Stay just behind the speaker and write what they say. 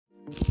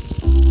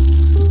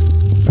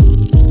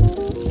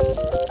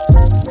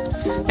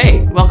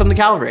Welcome to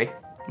Calvary.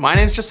 My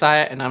name is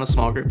Josiah, and I'm a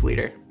small group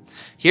leader.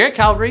 Here at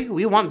Calvary,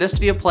 we want this to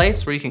be a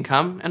place where you can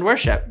come and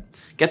worship,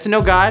 get to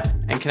know God,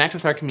 and connect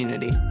with our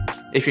community.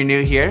 If you're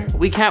new here,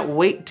 we can't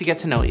wait to get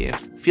to know you.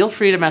 Feel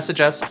free to message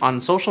us on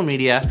social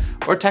media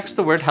or text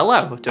the word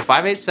hello to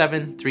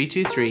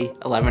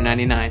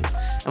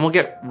 587-323-1199, and we'll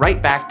get right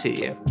back to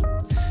you.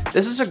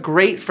 This is a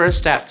great first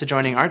step to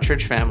joining our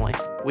church family.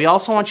 We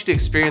also want you to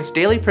experience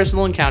daily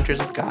personal encounters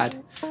with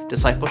God,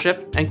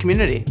 discipleship, and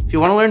community. If you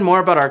want to learn more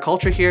about our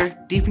culture here,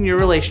 deepen your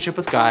relationship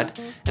with God,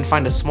 and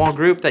find a small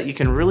group that you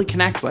can really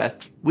connect with,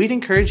 we'd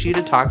encourage you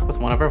to talk with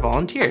one of our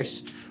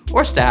volunteers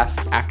or staff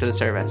after the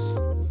service.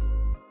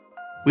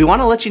 We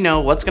want to let you know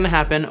what's going to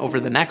happen over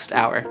the next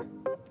hour.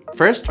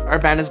 First, our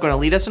band is going to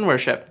lead us in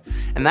worship,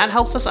 and that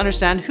helps us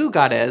understand who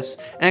God is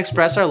and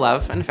express our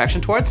love and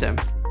affection towards Him.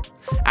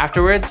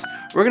 Afterwards,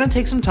 we're going to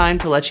take some time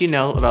to let you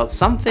know about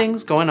some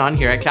things going on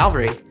here at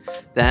Calvary.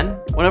 Then,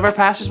 one of our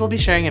pastors will be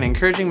sharing an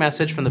encouraging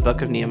message from the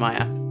book of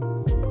Nehemiah.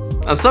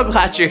 I'm so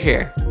glad you're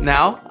here.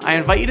 Now, I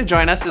invite you to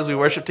join us as we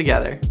worship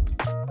together.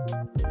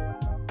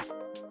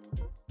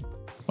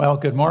 Well,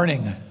 good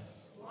morning.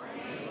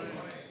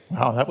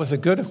 Wow, that was a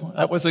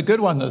good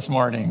one this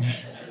morning.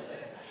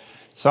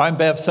 So I'm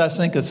Bev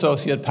Sesink,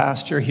 Associate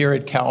Pastor here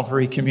at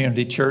Calvary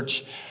Community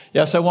Church.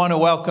 Yes, I want to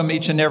welcome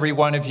each and every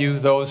one of you,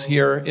 those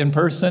here in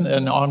person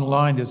and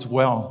online as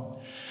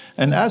well.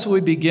 And as we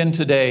begin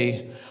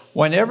today,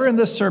 whenever in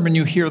this sermon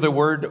you hear the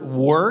word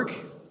work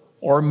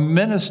or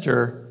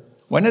minister,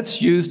 when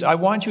it's used, I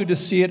want you to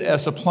see it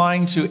as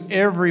applying to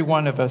every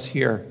one of us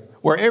here.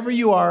 Wherever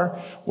you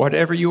are,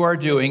 whatever you are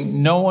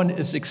doing, no one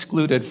is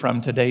excluded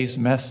from today's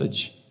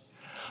message.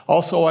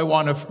 Also, I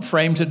want to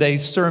frame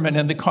today's sermon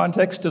in the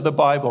context of the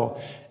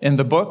Bible, in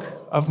the book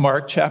of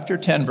Mark, chapter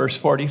 10, verse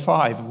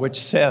 45,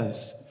 which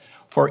says,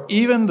 "For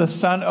even the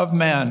Son of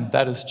Man,"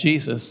 that is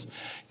Jesus,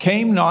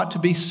 "came not to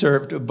be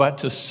served, but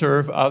to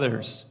serve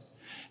others."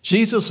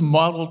 Jesus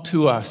modeled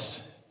to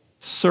us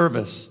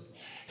service.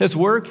 His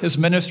work, his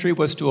ministry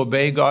was to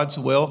obey God's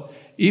will,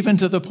 even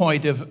to the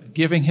point of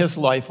giving his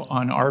life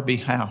on our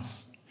behalf.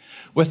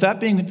 With that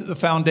being the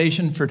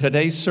foundation for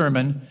today's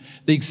sermon,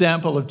 the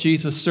example of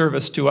Jesus'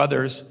 service to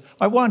others,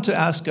 I want to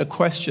ask a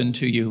question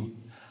to you.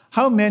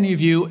 How many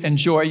of you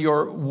enjoy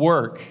your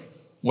work,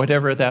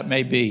 whatever that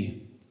may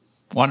be?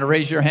 Want to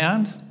raise your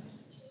hand?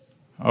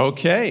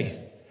 Okay.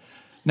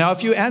 Now,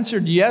 if you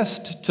answered yes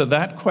to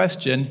that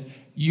question,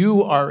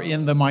 you are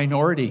in the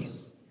minority.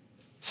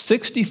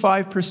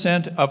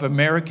 65% of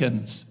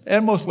Americans,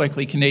 and most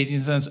likely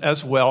Canadians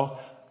as well,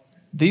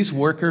 these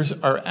workers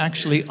are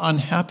actually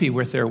unhappy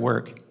with their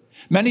work.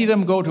 Many of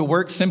them go to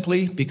work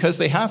simply because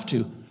they have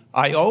to.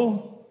 I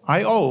owe,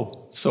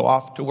 so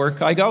off to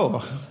work I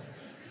go.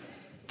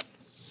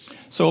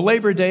 So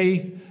Labor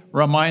Day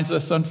reminds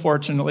us,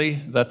 unfortunately,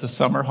 that the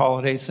summer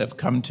holidays have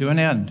come to an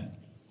end.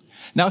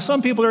 Now,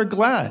 some people are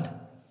glad.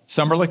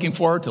 Some are looking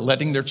forward to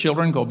letting their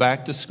children go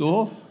back to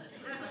school.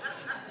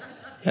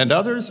 And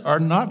others are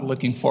not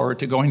looking forward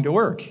to going to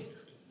work.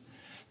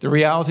 The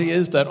reality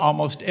is that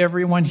almost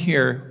everyone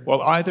here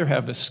will either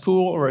have a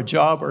school or a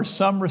job or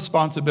some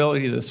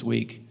responsibility this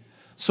week.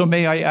 So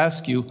may I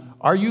ask you,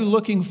 are you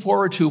looking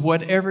forward to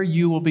whatever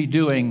you will be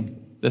doing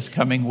this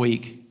coming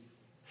week?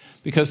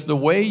 Because the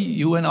way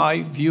you and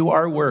I view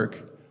our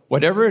work,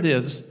 whatever it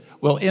is,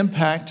 will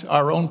impact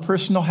our own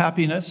personal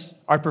happiness,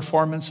 our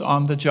performance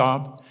on the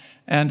job,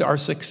 and our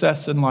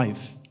success in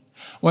life.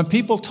 When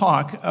people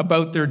talk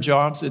about their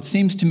jobs, it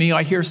seems to me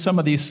I hear some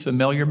of these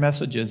familiar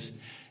messages.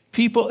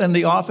 People in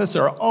the office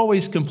are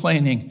always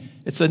complaining.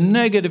 It's a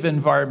negative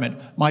environment.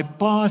 My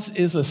boss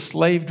is a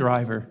slave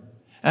driver.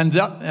 And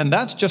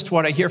that's just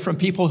what I hear from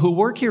people who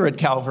work here at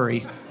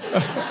Calvary.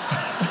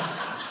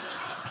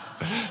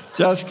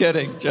 Just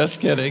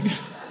kidding.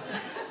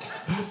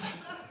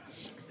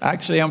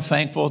 Actually, I'm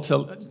thankful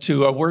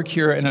to work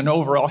here in an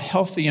overall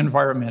healthy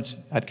environment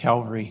at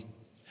Calvary.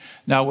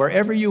 Now,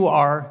 wherever you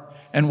are,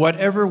 and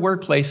whatever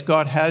workplace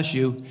God has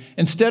you,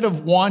 instead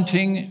of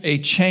wanting a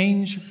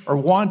change or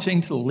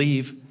wanting to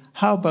leave,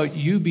 how about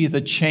you be the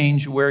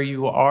change where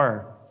you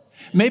are?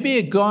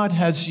 Maybe God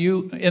has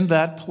you in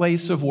that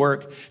place of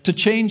work to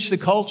change the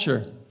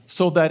culture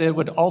so that it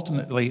would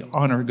ultimately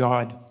honor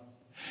God.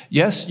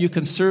 Yes, you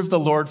can serve the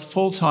Lord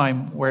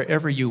full-time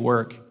wherever you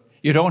work.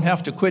 You don't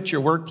have to quit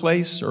your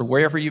workplace or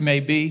wherever you may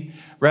be.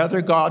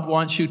 Rather, God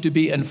wants you to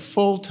be in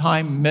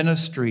full-time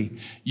ministry,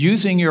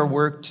 using your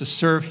work to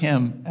serve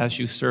Him as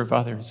you serve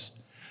others.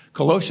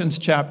 Colossians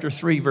chapter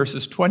 3,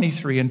 verses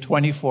 23 and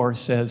 24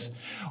 says,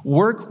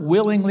 "Work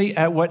willingly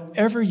at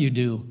whatever you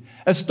do,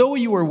 as though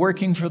you were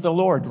working for the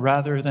Lord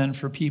rather than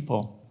for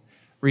people.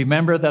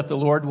 Remember that the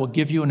Lord will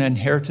give you an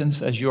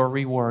inheritance as your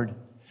reward,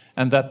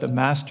 and that the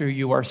master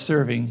you are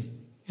serving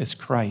is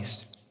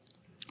Christ."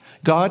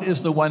 God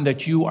is the one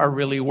that you are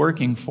really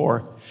working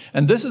for.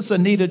 And this is a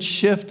needed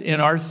shift in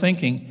our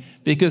thinking,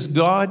 because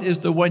God is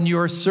the one you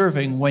are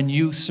serving when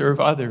you serve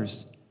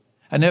others.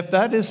 And if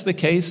that is the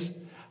case,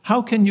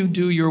 how can you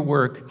do your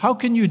work? How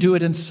can you do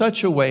it in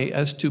such a way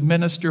as to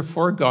minister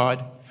for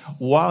God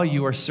while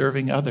you are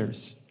serving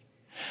others?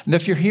 And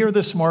if you're here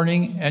this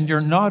morning and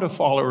you're not a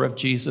follower of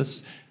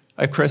Jesus,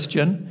 a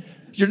Christian,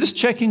 you're just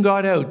checking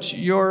God out.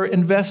 You're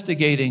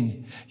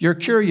investigating. You're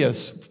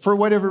curious. For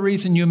whatever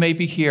reason you may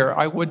be here,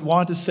 I would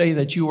want to say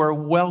that you are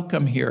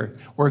welcome here.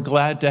 We're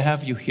glad to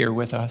have you here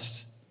with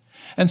us.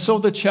 And so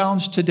the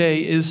challenge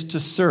today is to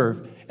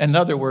serve. In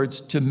other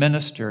words, to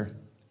minister.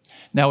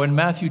 Now in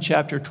Matthew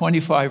chapter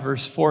 25,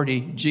 verse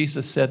 40,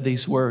 Jesus said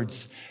these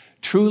words,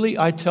 "Truly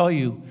I tell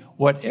you,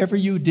 whatever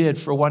you did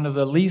for one of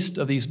the least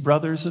of these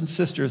brothers and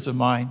sisters of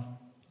mine,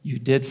 you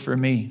did for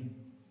me."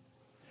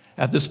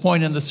 At this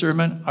point in the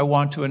sermon, I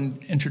want to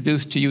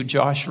introduce to you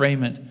Josh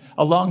Rayment,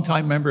 a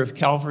longtime member of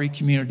Calvary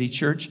Community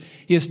Church.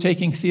 He is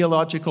taking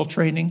theological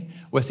training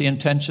with the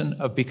intention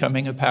of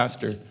becoming a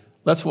pastor.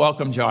 Let's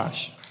welcome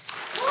Josh.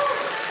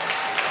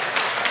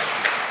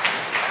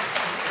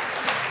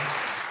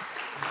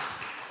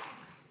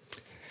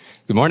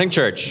 Good morning,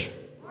 church.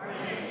 Good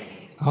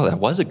morning. Oh, that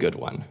was a good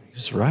one. He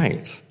was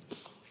right.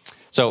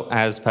 So,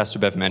 as Pastor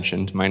Bev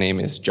mentioned, my name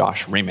is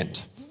Josh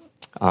Rayment.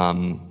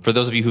 For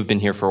those of you who've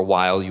been here for a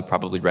while, you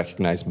probably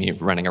recognize me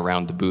running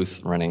around the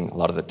booth, running a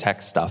lot of the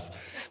tech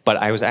stuff. But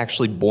I was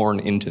actually born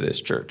into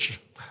this church.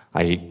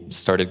 I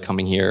started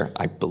coming here,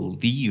 I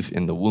believe,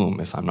 in the womb,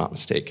 if I'm not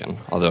mistaken.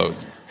 Although,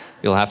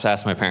 you'll have to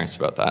ask my parents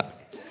about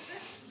that.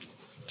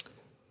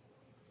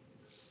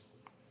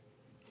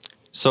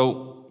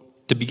 So,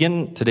 to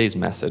begin today's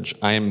message,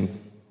 I'm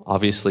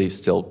obviously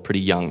still pretty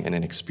young and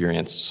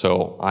inexperienced,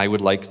 so I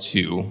would like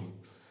to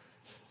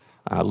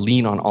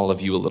lean on all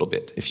of you a little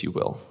bit, if you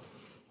will.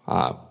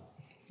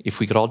 If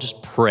we could all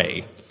just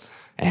pray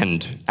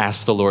and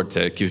ask the Lord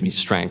to give me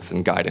strength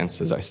and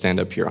guidance as I stand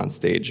up here on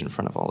stage in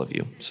front of all of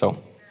you.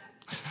 So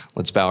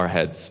let's bow our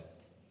heads.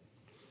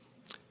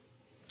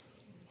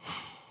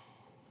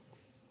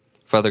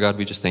 Father God,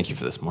 we just thank you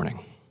for this morning.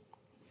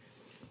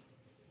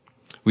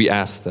 We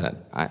ask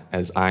that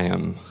as I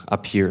am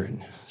up here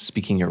and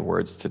speaking your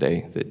words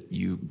today, that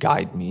you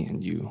guide me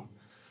and you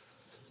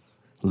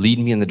lead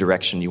me in the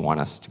direction you want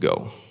us to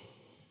go.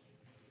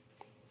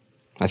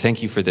 I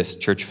thank you for this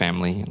church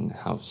family and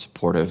how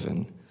supportive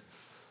and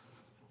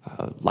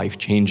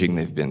life-changing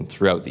they've been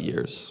throughout the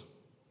years.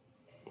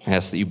 I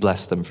ask that you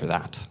bless them for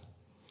that.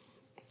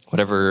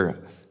 Whatever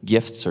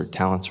gifts or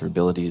talents or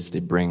abilities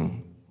they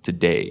bring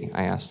today,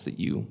 I ask that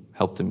you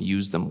help them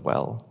use them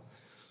well,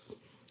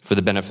 for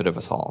the benefit of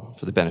us all,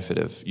 for the benefit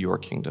of your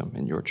kingdom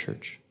and your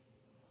church.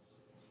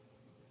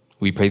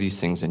 We pray these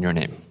things in your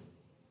name.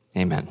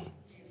 Amen.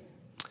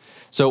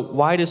 So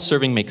why does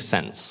serving make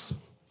sense?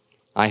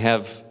 I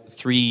have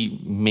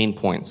 3 main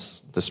points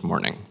this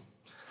morning.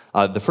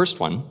 The first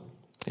one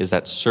is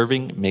that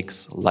serving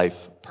makes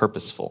life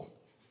purposeful.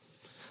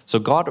 So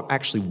God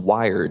actually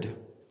wired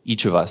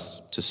each of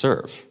us to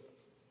serve.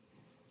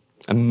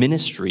 A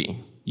ministry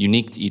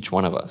unique to each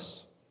one of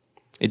us.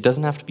 It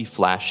doesn't have to be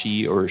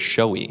flashy or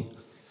showy.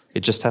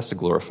 It just has to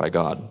glorify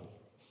God.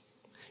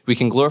 We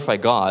can glorify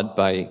God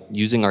by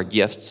using our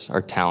gifts,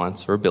 our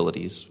talents, or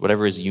abilities,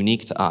 whatever is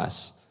unique to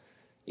us,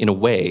 in a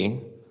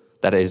way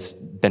that is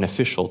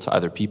beneficial to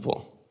other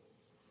people.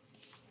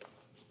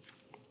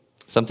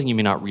 Something you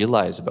may not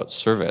realize about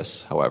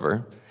service,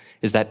 however,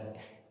 is that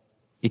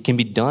it can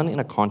be done in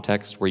a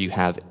context where you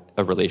have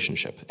a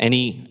relationship.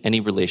 Any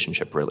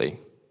relationship, really,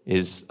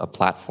 is a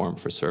platform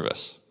for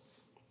service.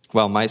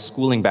 Well, my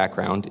schooling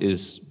background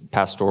is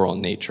pastoral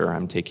in nature.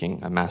 I'm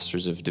taking a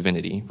Master's of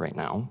Divinity right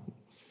now.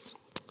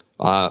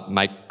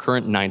 My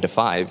current 9 to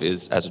 5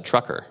 is as a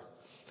trucker.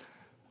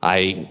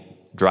 I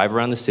drive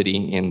around the city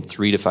in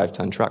 3 to 5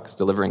 ton trucks,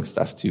 delivering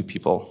stuff to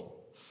people.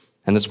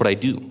 And that's what I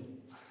do.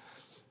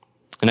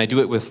 And I do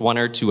it with 1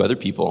 or 2 other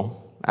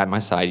people at my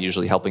side,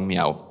 usually helping me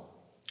out.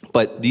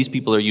 But these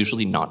people are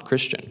usually not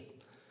Christian.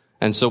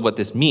 And so what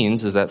this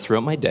means is that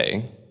throughout my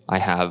day, I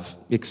have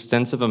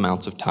extensive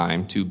amounts of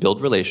time to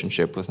build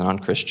relationship with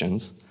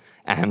non-Christians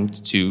and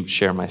to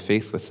share my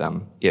faith with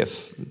them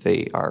if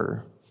they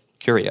are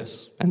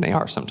curious, and they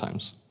are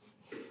sometimes.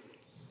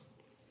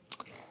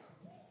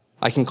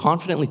 I can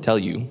confidently tell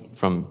you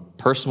from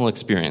personal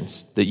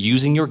experience that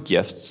using your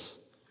gifts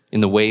in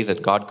the way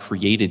that God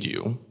created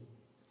you,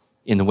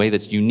 in the way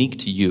that's unique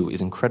to you,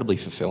 is incredibly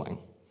fulfilling.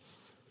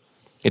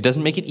 It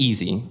doesn't make it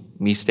easy.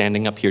 Me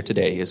standing up here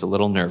today is a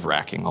little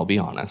nerve-wracking, I'll be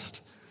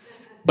honest.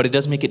 But it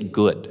does make it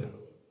good.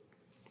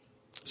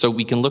 So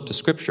we can look to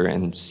Scripture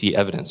and see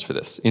evidence for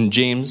this. In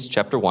James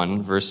chapter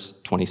 1,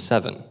 verse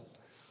 27,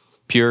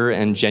 pure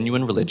and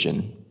genuine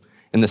religion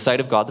in the sight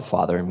of God the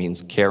Father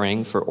means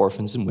caring for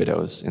orphans and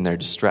widows in their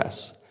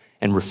distress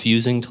and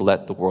refusing to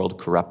let the world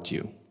corrupt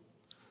you.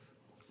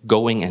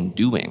 Going and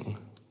doing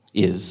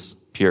is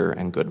pure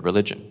and good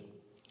religion.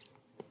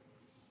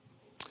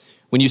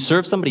 When you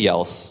serve somebody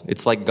else,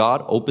 it's like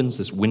God opens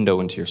this window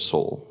into your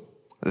soul.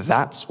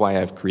 That's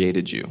why I've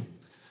created you.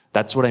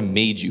 That's what I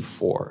made you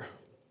for.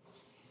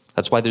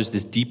 That's why there's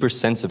this deeper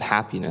sense of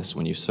happiness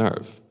when you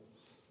serve.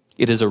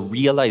 It is a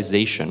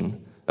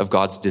realization of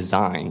God's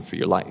design for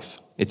your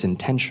life. It's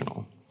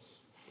intentional.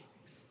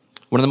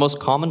 One of the most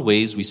common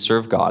ways we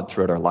serve God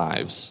throughout our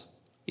lives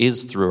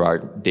is through our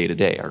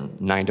day-to-day, our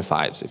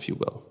 9-to-5s, if you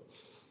will.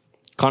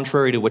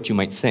 Contrary to what you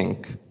might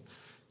think,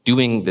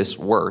 doing this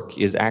work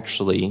is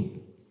actually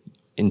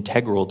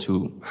integral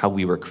to how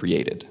we were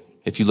created.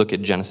 If you look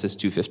at Genesis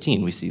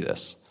 2:15, we see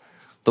this.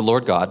 The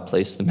Lord God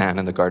placed the man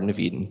in the Garden of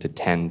Eden to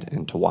tend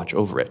and to watch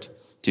over it,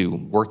 to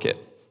work it,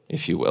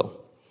 if you will.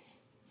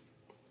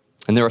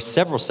 And there are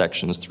several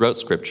sections throughout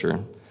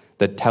Scripture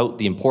that tout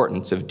the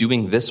importance of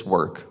doing this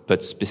work,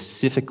 but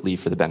specifically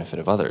for the benefit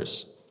of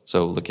others.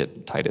 So look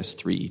at Titus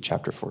 3,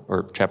 chapter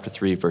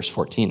 3, verse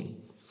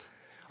 14.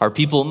 Our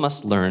people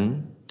must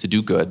learn to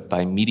do good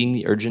by meeting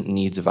the urgent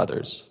needs of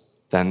others.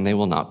 Then they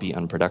will not be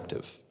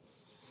unproductive.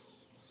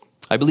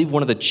 I believe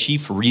one of the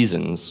chief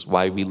reasons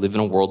why we live in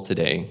a world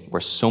today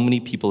where so many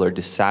people are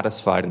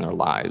dissatisfied in their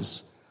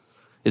lives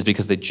is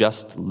because they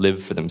just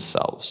live for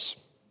themselves.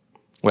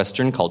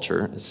 Western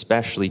culture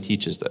especially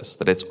teaches this,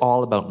 that it's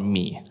all about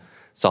me.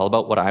 It's all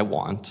about what I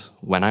want,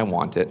 when I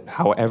want it,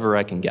 however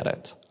I can get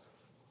it.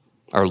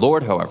 Our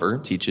Lord, however,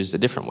 teaches a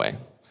different way.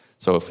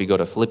 So if we go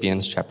to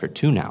Philippians chapter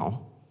 2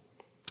 now,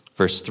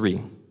 verse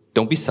 3,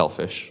 don't be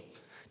selfish.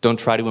 Don't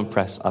try to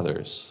impress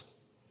others.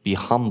 Be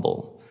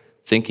humble,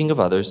 thinking of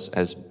others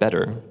as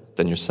better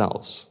than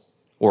yourselves.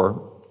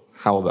 Or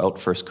how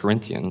about 1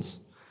 Corinthians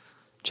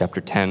chapter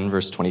 10,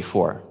 verse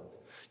 24?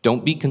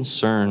 Don't be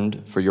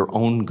concerned for your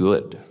own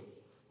good,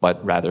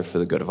 but rather for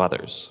the good of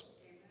others.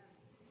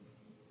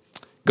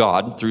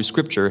 God, through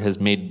Scripture, has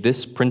made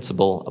this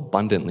principle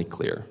abundantly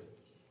clear.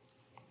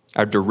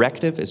 Our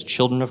directive as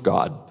children of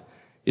God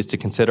is to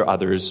consider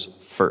others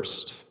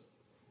first,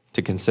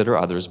 to consider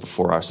others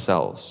before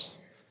ourselves,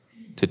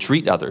 to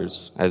treat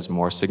others as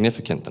more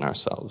significant than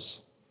ourselves.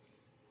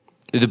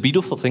 The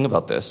beautiful thing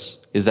about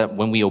this is that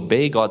when we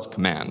obey God's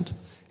command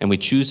and we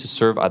choose to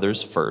serve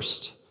others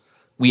first,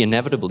 we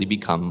inevitably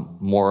become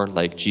more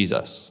like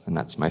Jesus, and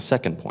that's my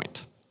second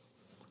point.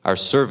 Our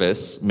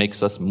service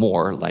makes us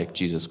more like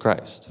Jesus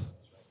Christ.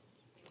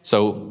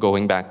 So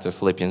going back to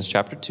Philippians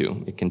chapter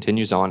 2, it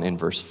continues on in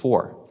verse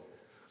 4.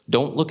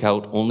 Don't look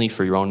out only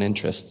for your own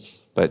interests,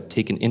 but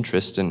take an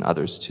interest in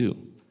others too.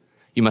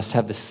 You must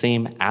have the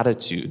same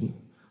attitude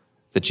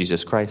that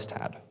Jesus Christ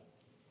had.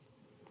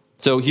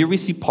 So here we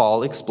see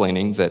Paul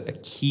explaining that a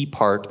key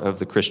part of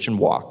the Christian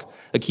walk,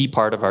 a key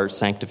part of our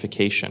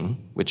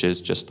sanctification, which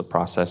is just the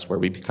process where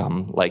we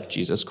become like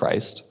Jesus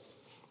Christ,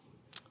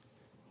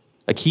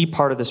 a key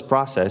part of this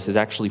process is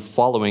actually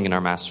following in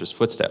our Master's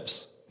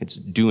footsteps. It's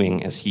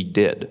doing as he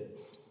did.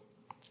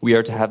 We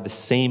are to have the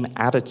same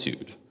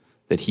attitude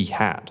that he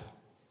had.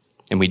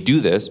 And we do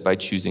this by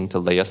choosing to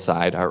lay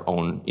aside our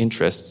own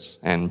interests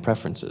and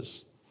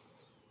preferences.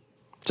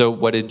 So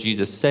what did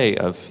Jesus say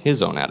of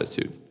his own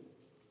attitude?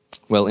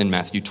 Well, in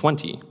Matthew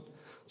 20,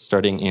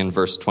 starting in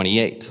verse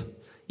 28,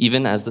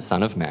 even as the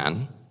Son of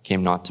Man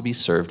came not to be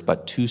served,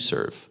 but to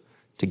serve,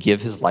 to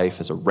give his life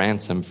as a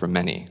ransom for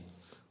many.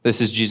 This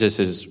is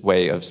Jesus'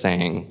 way of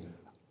saying,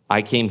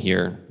 I came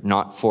here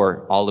not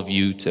for all of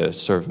you to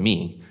serve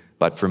me,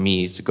 but for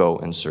me to go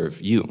and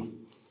serve you.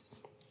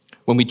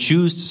 When we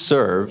choose to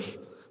serve,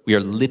 we are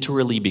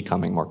literally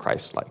becoming more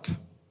Christ-like.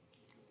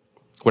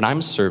 When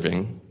I'm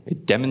serving,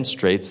 it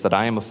demonstrates that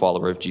I am a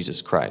follower of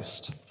Jesus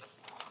Christ.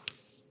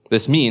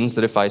 This means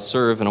that if I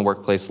serve in a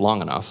workplace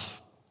long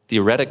enough,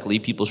 theoretically,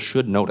 people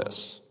should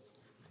notice.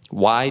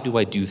 Why do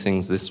I do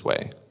things this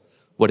way?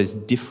 What is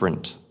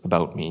different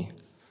about me?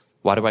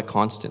 Why do I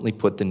constantly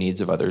put the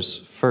needs of others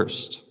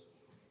first?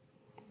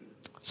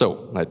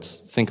 So let's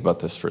think about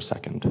this for a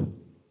second.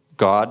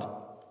 God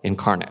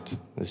incarnate,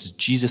 this is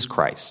Jesus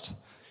Christ.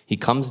 He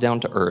comes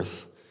down to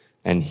earth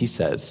and he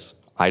says,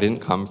 I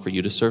didn't come for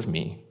you to serve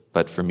me,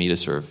 but for me to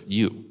serve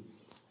you.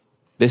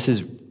 This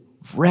is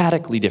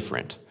radically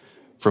different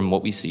from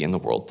what we see in the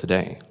world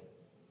today.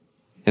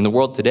 In the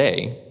world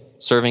today,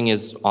 serving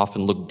is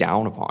often looked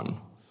down upon.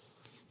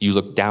 You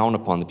look down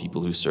upon the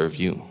people who serve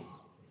you.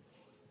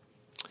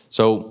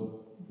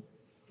 So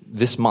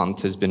this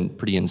month has been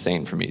pretty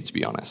insane for me, to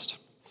be honest.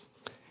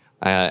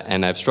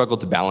 And I've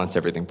struggled to balance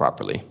everything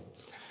properly.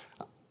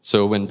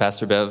 So when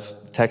Pastor Bev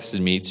texted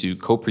me to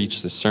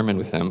co-preach this sermon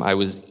with him, I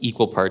was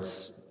equal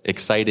parts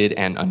excited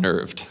and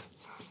unnerved.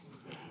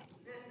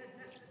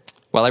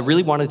 While I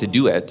really wanted to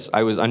do it,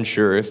 I was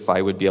unsure if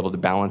I would be able to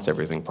balance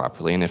everything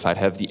properly and if I'd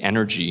have the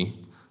energy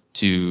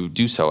to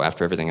do so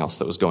after everything else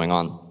that was going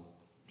on.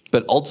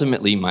 But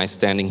ultimately, my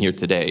standing here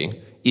today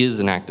is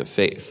an act of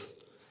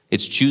faith.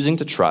 It's choosing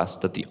to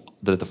trust that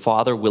the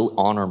Father will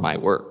honor my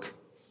work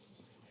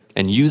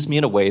and use me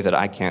in a way that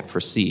I can't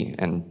foresee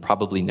and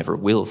probably never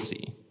will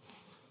see.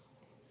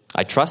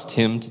 I trust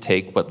him to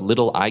take what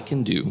little I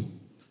can do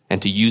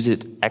and to use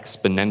it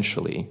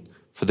exponentially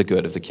for the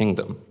good of the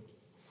kingdom.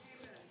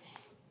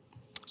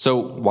 So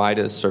why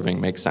does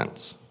serving make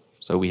sense?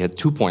 So we had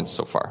 2 points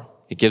so far.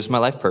 It gives my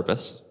life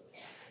purpose.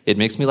 It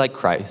makes me like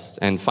Christ.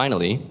 And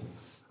finally,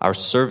 our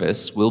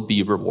service will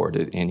be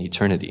rewarded in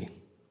eternity.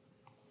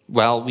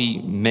 While we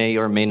may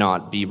or may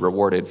not be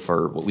rewarded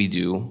for what we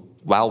do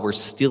while we're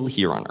still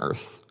here on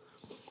earth,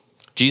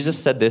 Jesus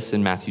said this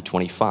in Matthew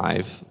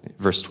 25,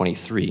 verse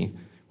 23,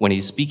 when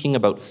he's speaking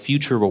about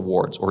future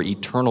rewards or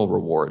eternal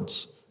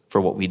rewards for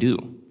what we do.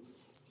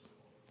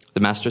 The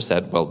master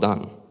said, "Well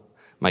done,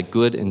 my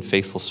good and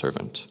faithful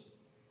servant.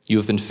 You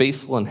have been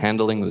faithful in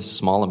handling this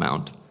small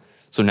amount,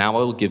 so now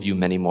I will give you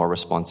many more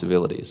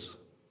responsibilities.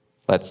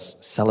 Let's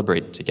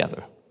celebrate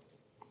together."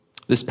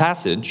 This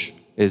passage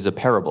is a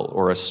parable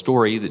or a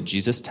story that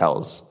Jesus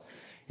tells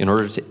in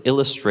order to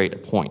illustrate a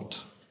point.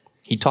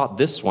 He taught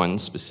this one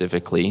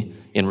specifically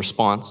in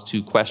response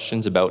to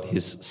questions about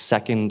his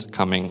second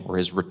coming or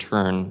his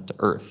return to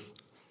earth.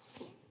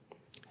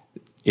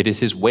 It is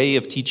his way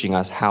of teaching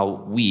us how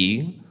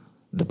we,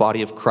 the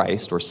body of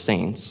Christ or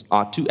saints,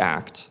 ought to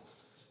act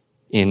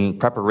in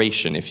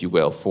preparation, if you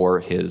will, for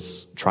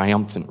his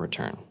triumphant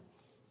return.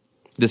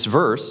 This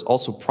verse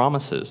also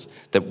promises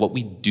that what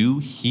we do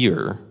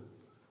here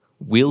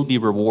will be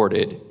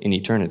rewarded in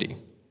eternity.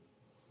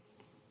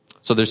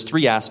 So there's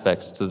three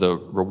aspects to the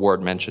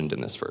reward mentioned in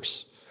this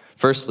verse.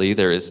 Firstly,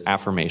 there is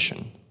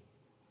affirmation.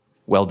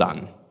 Well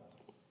done.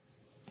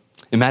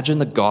 Imagine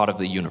the God of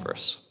the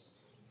universe,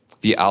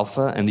 the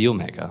Alpha and the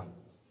Omega,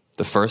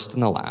 the first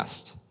and the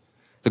last,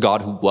 the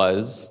God who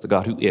was, the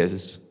God who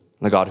is,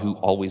 and the God who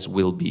always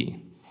will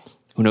be,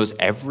 who knows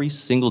every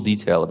single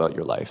detail about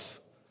your life,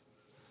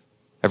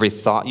 every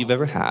thought you've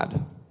ever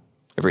had,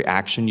 every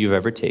action you've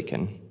ever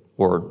taken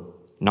or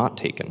not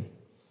taken.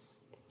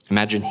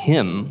 Imagine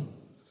him,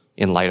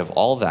 in light of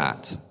all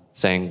that,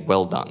 saying,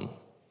 "Well done."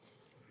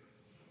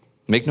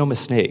 Make no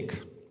mistake,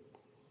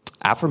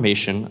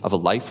 affirmation of a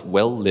life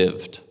well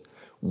lived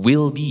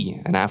will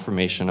be an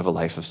affirmation of a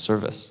life of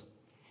service.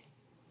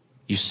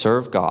 You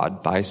serve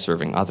God by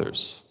serving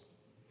others.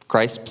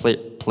 Christ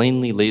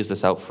plainly lays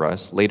this out for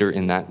us later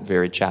in that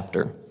very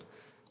chapter.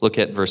 Look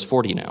at verse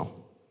 40 now.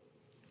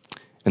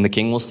 "And the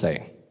king will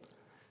say,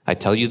 'I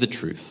tell you the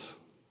truth.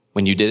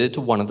 When you did it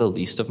to one of the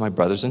least of my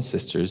brothers and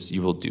sisters,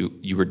 you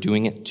were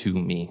doing it to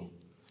me.'"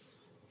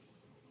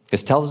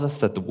 This tells us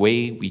that the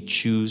way we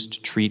choose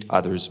to treat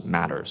others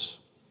matters.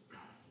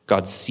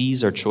 God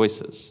sees our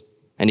choices,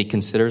 and he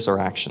considers our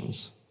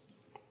actions.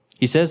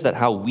 He says that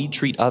how we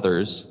treat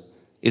others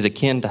is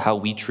akin to how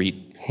we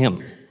treat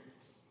him.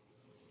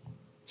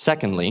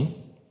 Secondly,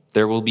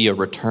 there will be a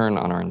return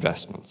on our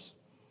investments.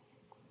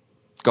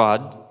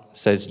 God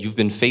says, "You've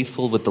been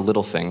faithful with the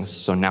little things,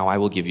 so now I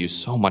will give you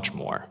so much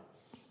more."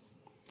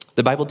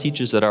 The Bible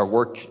teaches that our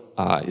work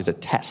is a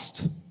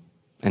test,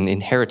 an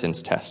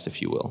inheritance test,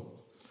 if you will.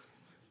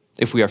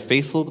 If we are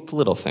faithful with the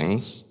little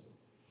things,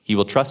 he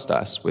will trust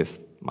us with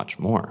much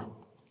more.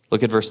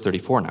 Look at verse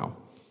 34 now.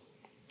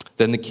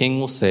 "Then the king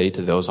will say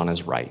to those on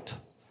his right,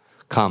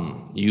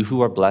 'Come, you who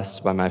are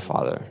blessed by my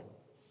Father,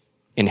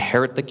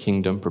 inherit the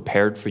kingdom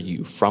prepared for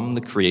you from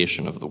the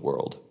creation of the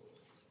world.'"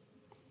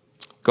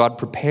 God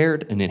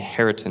prepared an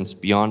inheritance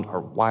beyond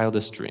our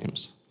wildest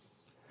dreams.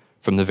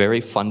 From the very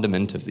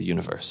fundament of the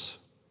universe,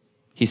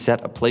 he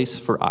set a place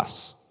for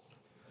us,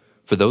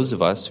 for those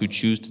of us who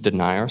choose to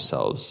deny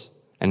ourselves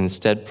and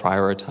instead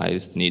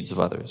prioritize the needs of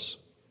others.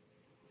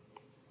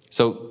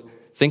 So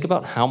think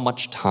about how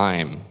much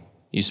time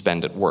you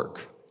spend at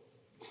work.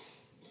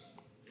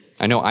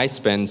 I know I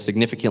spend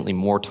significantly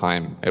more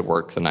time at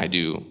work than I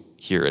do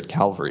here at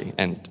Calvary,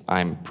 and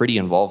I'm pretty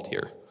involved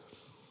here.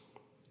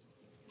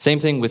 Same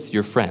thing with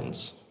your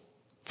friends.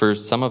 For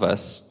some of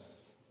us,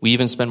 we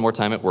even spend more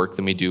time at work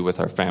than we do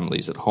with our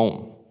families at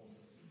home.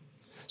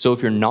 So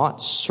if you're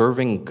not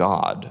serving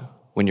God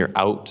when you're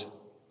out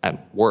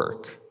at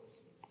work,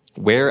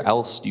 where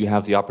else do you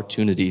have the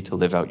opportunity to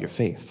live out your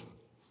faith?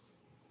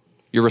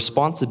 Your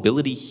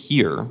responsibility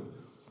here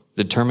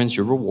determines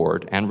your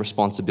reward and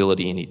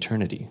responsibility in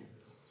eternity.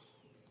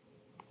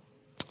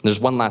 There's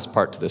one last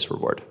part to this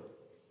reward.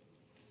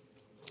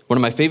 One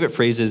of my favorite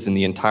phrases in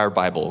the entire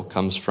Bible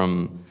comes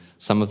from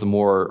some of the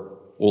more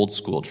old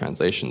school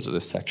translations of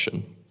this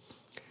section.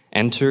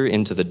 "Enter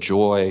into the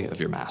joy of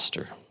your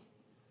master."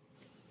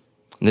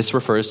 And this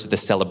refers to the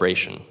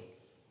celebration.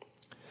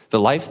 The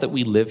life that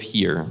we live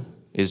here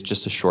is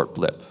just a short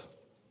blip,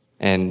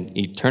 and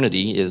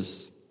eternity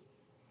is,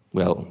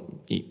 well,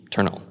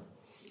 eternal.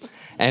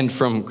 And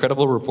from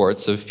credible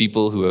reports of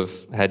people who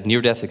have had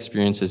near-death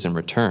experiences and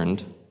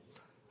returned,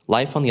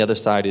 life on the other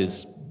side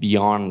is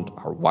beyond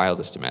our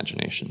wildest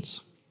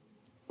imaginations.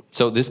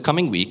 So this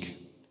coming week,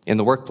 in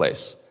the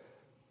workplace,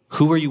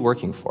 who are you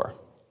working for?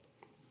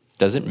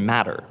 Does it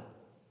matter?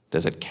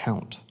 Does it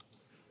count?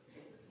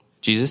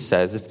 Jesus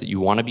says if you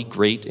want to be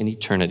great in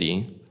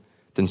eternity,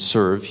 then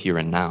serve here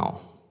and now.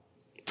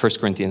 1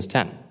 Corinthians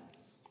 10.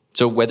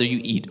 So whether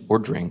you eat or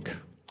drink,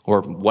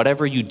 or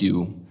whatever you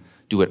do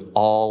it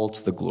all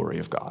to the glory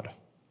of God.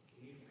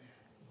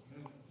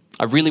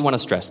 I really want to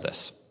stress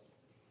this.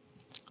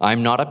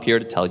 I'm not up here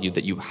to tell you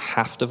that you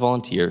have to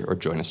volunteer or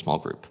join a small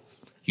group.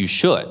 You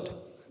should,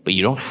 but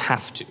you don't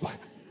have to.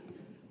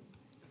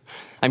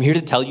 I'm here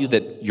to tell you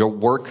that your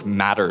work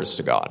matters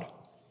to God.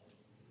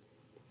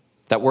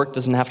 That work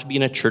doesn't have to be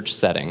in a church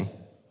setting,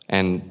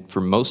 and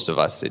for most of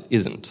us, it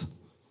isn't.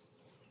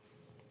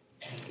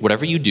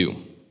 Whatever you do,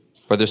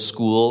 whether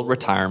school,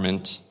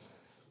 retirement,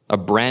 a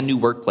brand new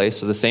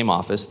workplace or the same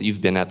office that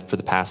you've been at for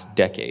the past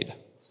decade.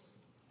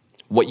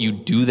 What you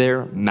do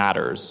there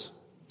matters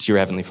to your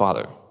Heavenly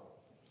Father.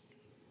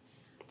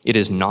 It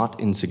is not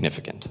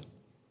insignificant.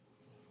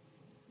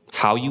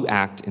 How you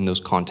act in those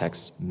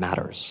contexts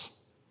matters.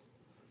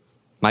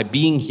 My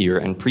being here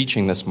and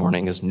preaching this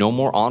morning is no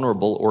more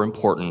honorable or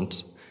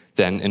important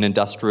than an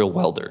industrial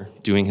welder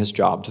doing his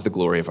job to the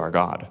glory of our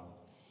God.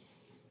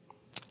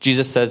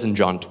 Jesus says in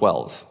John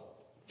 12,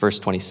 verse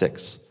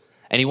 26,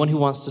 "Anyone who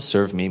wants to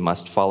serve me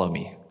must follow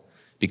me,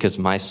 because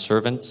my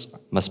servants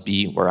must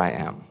be where I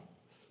am,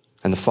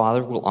 and the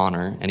Father will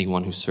honor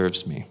anyone who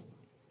serves me."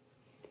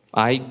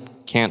 I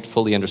can't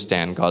fully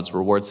understand God's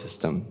reward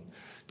system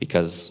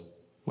because,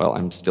 well,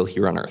 I'm still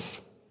here on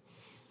earth.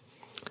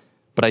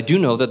 But I do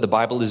know that the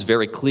Bible is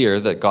very clear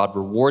that God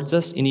rewards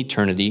us in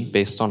eternity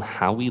based on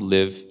how we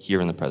live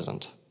here in the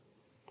present.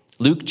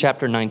 Luke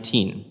chapter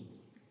 19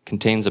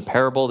 contains a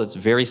parable that's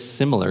very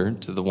similar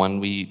to the one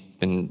we've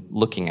been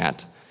looking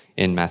at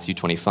in Matthew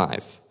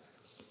 25.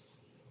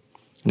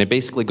 And it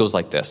basically goes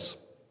like this.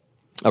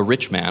 A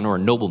rich man or a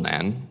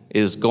nobleman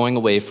is going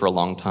away for a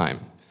long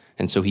time,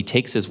 and so he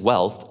takes his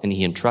wealth and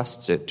he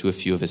entrusts it to a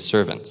few of his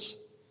servants.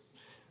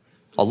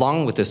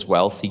 Along with this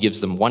wealth, he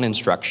gives them one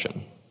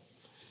instruction.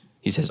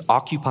 He says,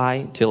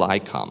 "Occupy till I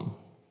come,"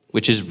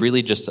 which is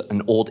really just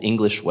an old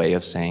English way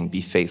of saying be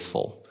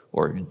faithful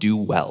or do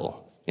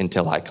well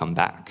until I come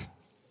back.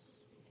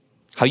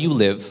 How you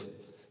live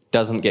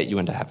doesn't get you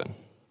into heaven.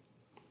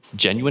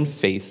 Genuine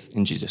faith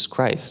in Jesus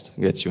Christ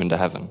gets you into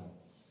heaven.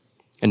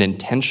 An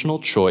intentional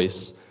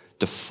choice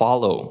to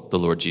follow the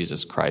Lord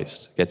Jesus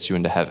Christ gets you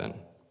into heaven.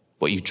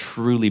 What you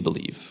truly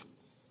believe.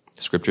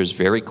 Scripture is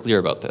very clear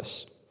about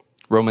this.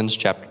 Romans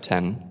chapter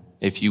 10,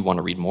 if you want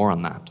to read more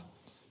on that.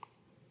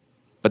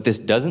 But this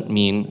doesn't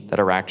mean that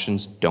our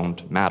actions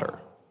don't matter.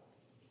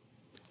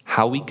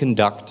 How we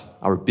conduct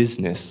our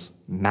business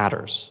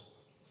matters.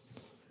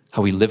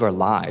 How we live our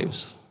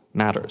lives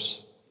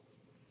matters.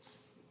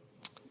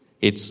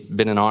 It's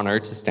been an honor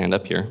to stand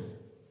up here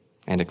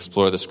and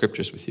explore the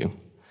scriptures with you.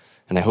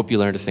 And I hope you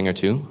learned a thing or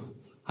two.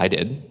 I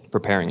did,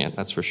 preparing it,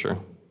 that's for sure.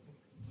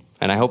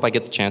 And I hope I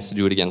get the chance to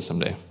do it again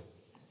someday.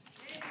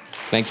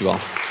 Thank you all.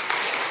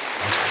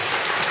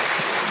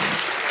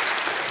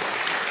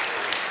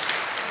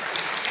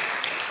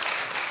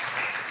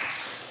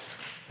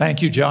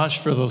 Thank you, Josh,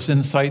 for those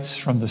insights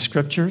from the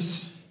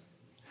scriptures.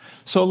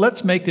 So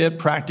let's make it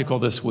practical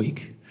this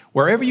week.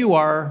 Wherever you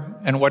are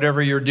and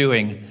whatever you're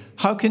doing,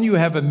 how can you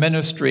have a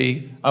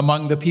ministry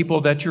among the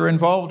people that you're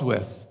involved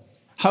with?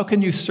 How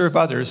can you serve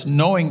others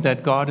knowing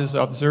that God is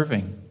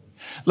observing?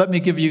 Let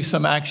me give you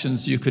some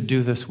actions you could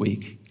do this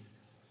week.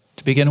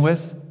 To begin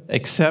with,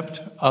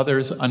 accept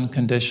others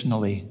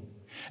unconditionally.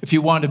 If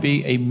you want to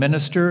be a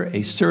minister,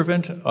 a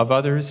servant of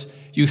others,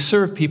 you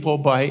serve people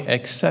by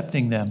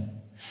accepting them.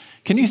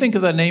 Can you think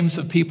of the names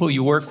of people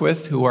you work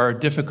with who are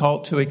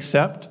difficult to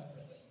accept?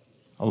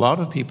 A lot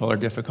of people are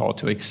difficult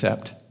to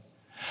accept.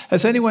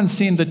 Has anyone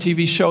seen the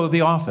TV show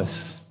The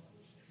Office?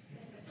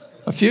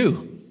 A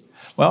few.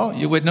 Well,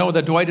 you would know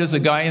that Dwight is a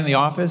guy in the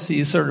office.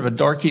 He's sort of a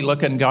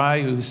dorky-looking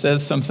guy who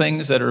says some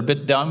things that are a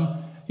bit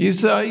dumb.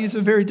 He's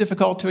very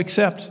difficult to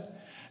accept.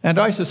 And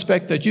I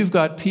suspect that you've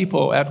got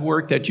people at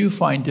work that you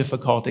find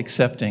difficult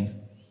accepting.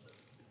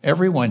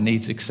 Everyone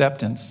needs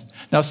acceptance.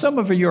 Now, some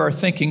of you are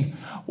thinking,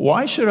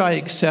 why should I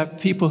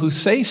accept people who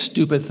say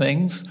stupid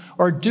things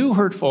or do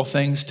hurtful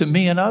things to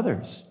me and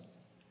others?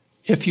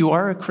 If you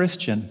are a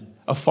Christian,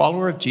 a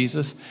follower of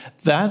Jesus,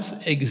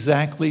 that's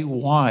exactly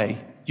why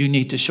you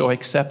need to show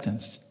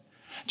acceptance.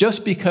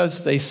 Just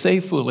because they say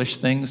foolish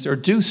things or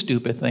do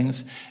stupid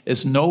things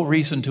is no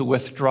reason to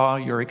withdraw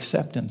your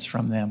acceptance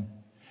from them.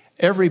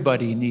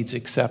 Everybody needs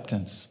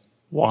acceptance.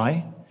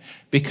 Why?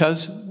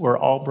 Because we're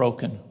all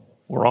broken.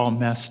 We're all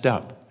messed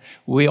up.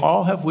 We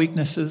all have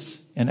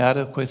weaknesses,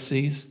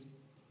 inadequacies.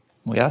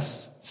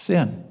 Yes,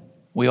 sin.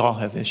 We all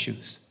have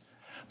issues.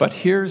 But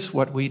here's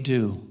what we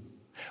do.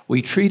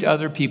 We treat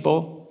other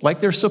people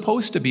like they're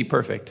supposed to be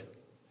perfect.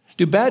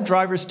 Do bad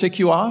drivers tick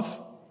you off?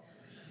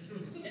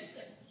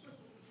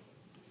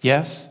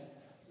 Yes,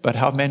 but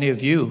how many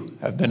of you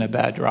have been a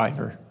bad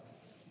driver?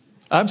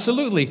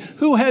 Absolutely.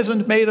 Who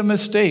hasn't made a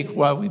mistake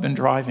while we've been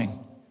driving?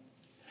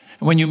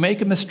 And when you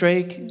make a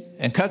mistake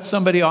and cut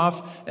somebody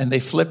off and they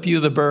flip you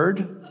the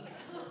bird,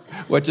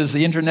 which is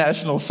the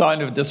international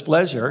sign of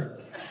displeasure,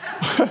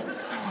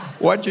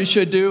 what you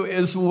should do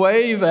is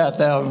wave at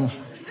them,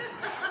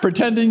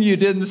 pretending you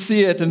didn't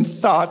see it and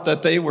thought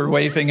that they were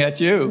waving at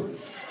you.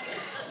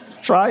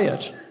 Try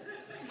it.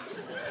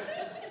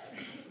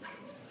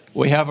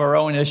 We have our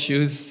own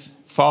issues,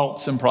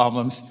 faults, and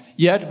problems,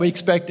 yet we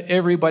expect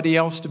everybody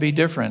else to be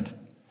different.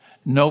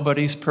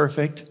 Nobody's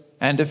perfect,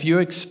 and if you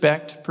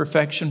expect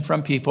perfection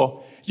from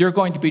people, you're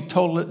going to be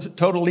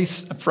totally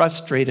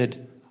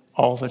frustrated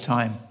all the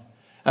time.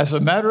 As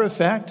a matter of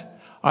fact,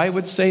 I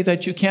would say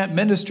that you can't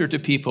minister to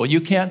people, you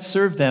can't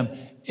serve them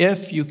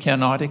if you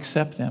cannot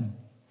accept them.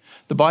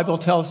 The Bible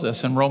tells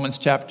us in Romans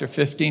chapter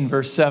 15,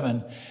 verse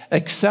 7,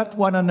 accept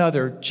one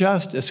another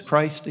just as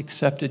Christ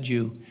accepted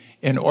you,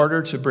 in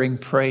order to bring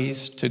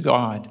praise to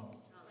God.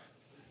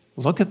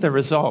 Look at the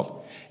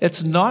result.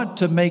 It's not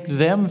to make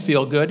them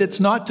feel good. It's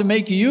not to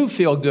make you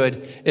feel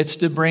good. It's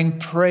to bring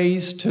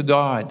praise to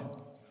God.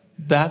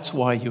 That's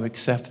why you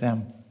accept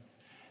them.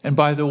 And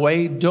by the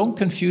way, don't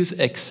confuse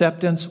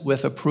acceptance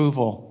with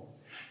approval.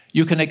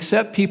 You can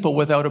accept people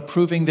without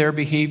approving their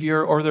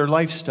behavior or their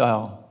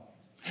lifestyle.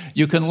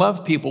 You can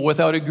love people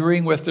without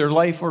agreeing with their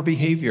life or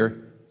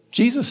behavior.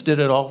 Jesus did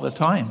it all the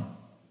time.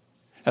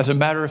 As a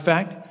matter of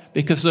fact,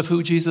 because of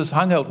who Jesus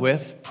hung out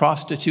with,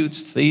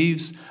 prostitutes,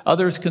 thieves,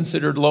 others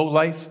considered low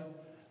life,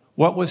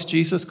 what was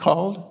Jesus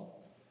called?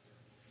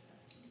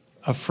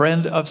 A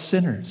friend of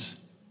sinners.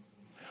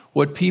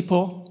 Would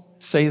people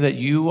say that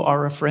you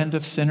are a friend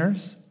of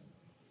sinners?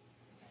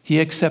 He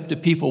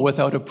accepted people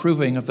without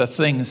approving of the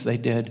things they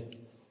did.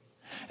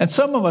 And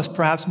some of us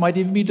perhaps might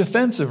even be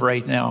defensive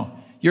right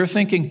now. You're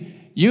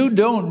thinking, you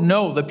don't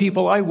know the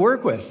people I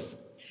work with.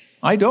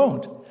 I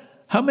don't.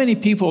 How many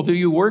people do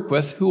you work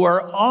with who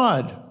are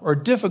odd or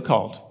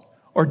difficult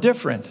or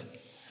different?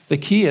 The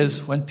key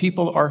is when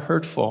people are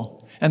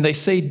hurtful and they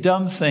say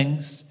dumb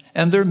things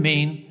and they're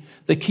mean,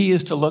 the key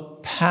is to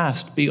look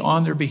past,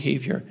 beyond their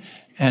behavior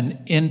and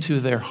into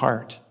their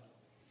heart.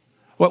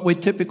 What we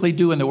typically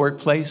do in the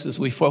workplace is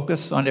we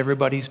focus on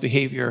everybody's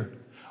behavior.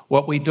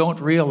 What we don't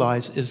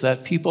realize is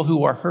that people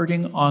who are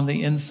hurting on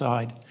the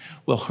inside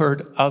will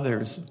hurt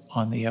others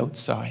on the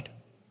outside.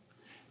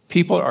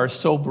 People are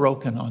so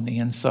broken on the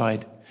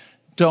inside.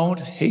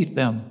 Don't hate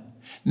them.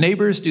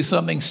 Neighbors do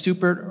something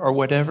stupid or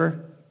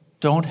whatever.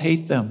 Don't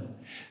hate them.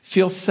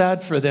 Feel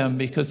sad for them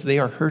because they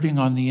are hurting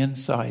on the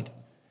inside.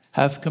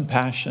 Have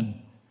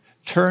compassion.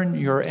 Turn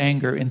your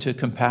anger into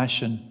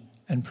compassion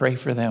and pray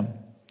for them.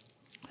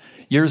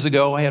 Years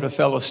ago, I had a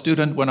fellow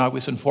student when I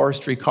was in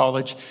forestry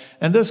college,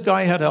 and this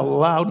guy had a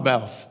loud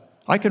mouth.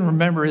 I can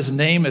remember his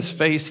name, his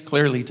face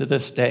clearly to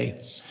this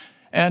day.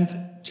 And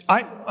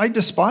I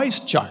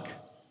despised Chuck.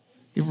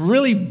 It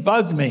really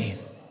bugged me.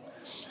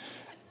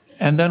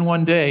 And then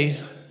one day,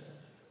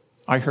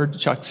 I heard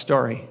Chuck's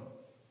story.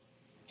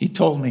 He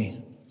told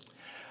me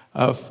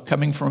of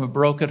coming from a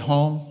broken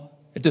home,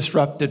 a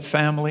disrupted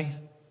family,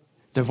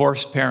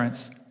 divorced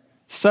parents.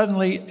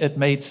 Suddenly, it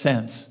made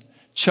sense.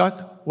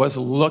 Chuck was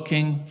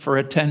looking for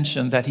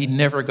attention that he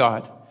never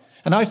got.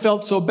 And I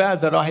felt so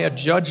bad that I had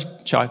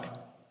judged Chuck,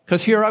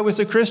 because here I was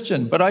a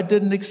Christian, but I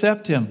didn't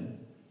accept him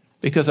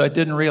because I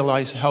didn't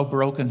realize how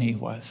broken he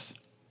was.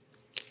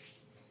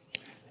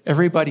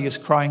 Everybody is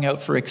crying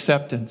out for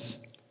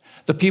acceptance.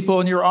 The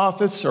people in your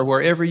office or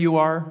wherever you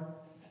are,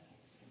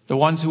 the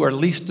ones who are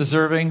least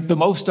deserving, the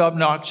most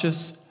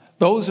obnoxious,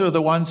 those are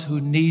the ones who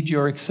need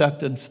your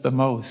acceptance the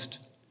most.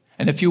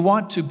 And if you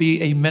want to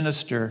be a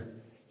minister,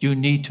 you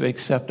need to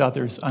accept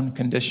others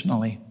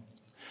unconditionally.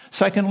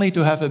 Secondly,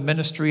 to have a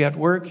ministry at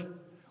work,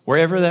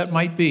 wherever that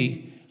might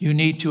be, you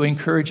need to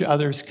encourage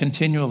others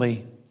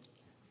continually.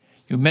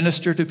 You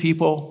minister to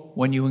people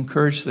when you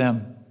encourage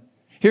them.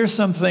 Here's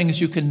some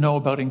things you can know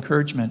about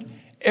encouragement.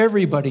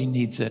 Everybody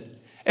needs it.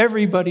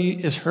 Everybody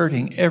is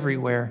hurting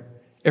everywhere.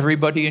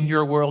 Everybody in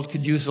your world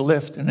could use a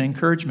lift and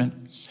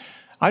encouragement.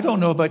 I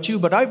don't know about you,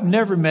 but I've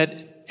never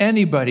met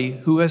anybody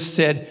who has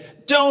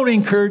said, "Don't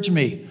encourage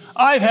me.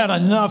 I've had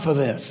enough of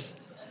this."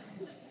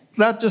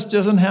 That just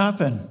doesn't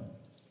happen.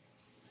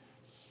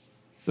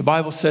 The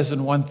Bible says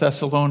in 1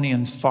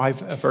 Thessalonians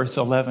 5, verse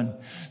 11,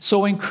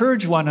 "So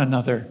encourage one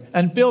another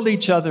and build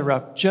each other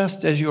up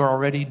just as you are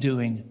already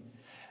doing.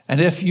 And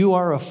if you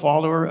are a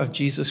follower of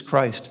Jesus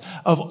Christ,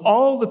 of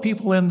all the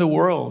people in the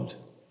world,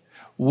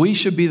 we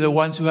should be the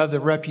ones who have the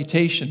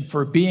reputation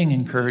for being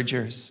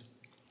encouragers."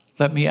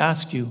 Let me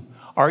ask you,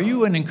 are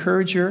you an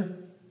encourager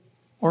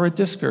or a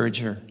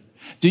discourager?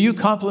 Do you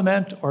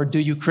compliment or do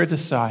you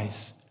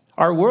criticize?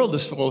 Our world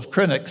is full of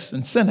critics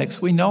and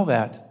cynics, we know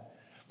that.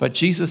 But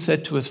Jesus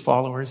said to his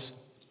followers,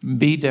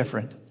 be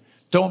different.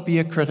 Don't be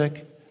a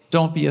critic,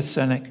 don't be a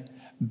cynic,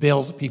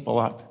 build people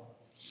up.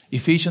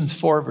 Ephesians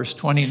 4, verse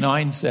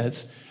 29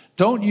 says,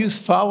 "Don't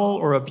use foul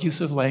or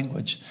abusive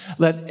language.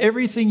 Let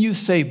everything you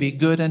say be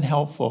good and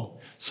helpful,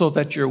 so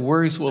that your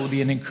words will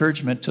be an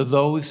encouragement to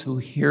those who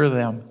hear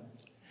them."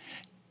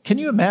 Can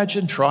you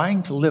imagine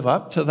trying to live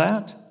up to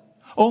that?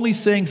 Only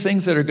saying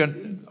things that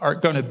are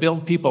going to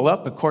build people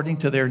up according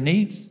to their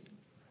needs?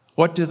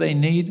 What do they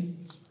need?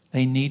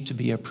 They need to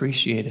be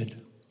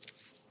appreciated.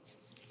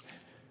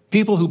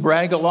 People who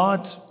brag a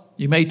lot,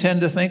 you may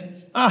tend to think,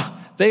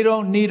 they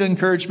don't need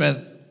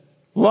encouragement.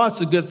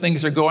 Lots of good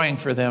things are going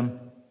for them.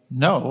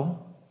 No,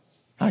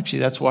 actually,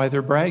 that's why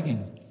they're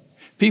bragging.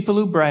 People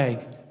who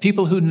brag,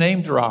 people who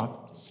name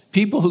drop,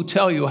 people who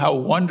tell you how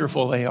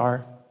wonderful they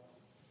are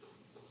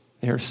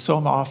so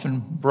often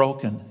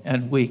broken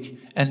and weak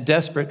and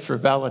desperate for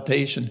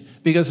validation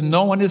because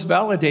no one is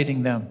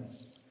validating them.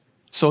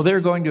 So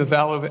they're going to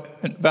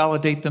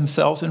validate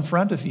themselves in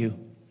front of you.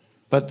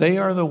 But they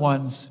are the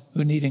ones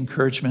who need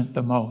encouragement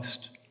the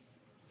most.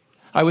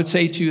 I would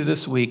say to you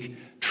this week,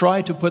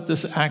 try to put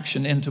this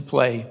action into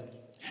play.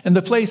 In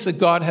the place that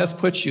God has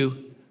put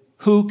you,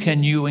 who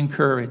can you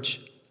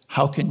encourage?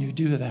 How can you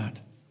do that?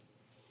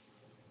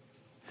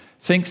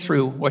 Think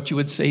through what you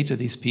would say to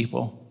these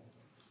people.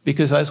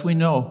 Because as we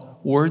know,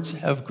 words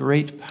have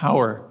great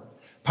power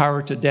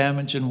to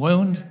damage and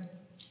wound.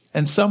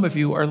 And some of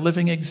you are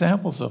living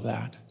examples of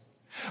that.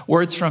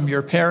 Words from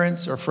your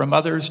parents or from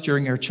others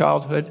during your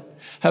childhood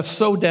have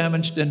so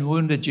damaged and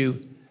wounded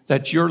you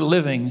that you're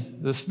living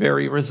this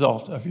very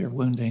result of your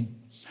wounding.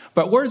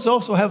 But words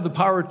also have the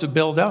power to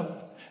build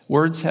up.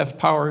 Words have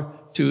power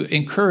to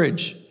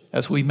encourage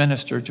as we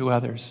minister to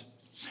others.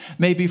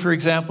 Maybe, for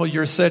example,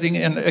 you're sitting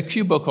in a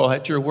cubicle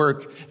at your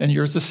work and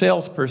you're the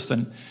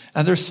salesperson,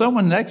 and there's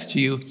someone next to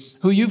you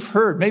who you've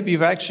heard, maybe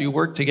you've actually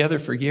worked together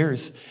for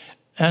years,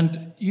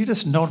 and you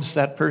just notice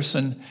that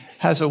person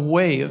has a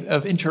way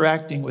of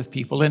interacting with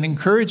people and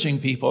encouraging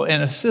people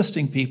and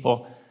assisting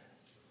people.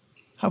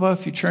 How about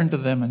if you turn to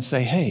them and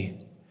say, hey,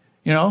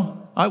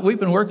 we've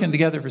been working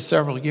together for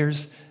several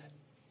years,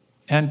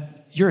 and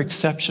you're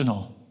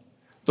exceptional.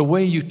 The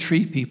way you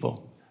treat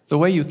people, the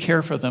way you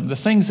care for them, the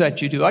things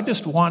that you do. I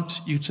just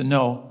want you to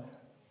know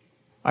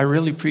I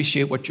really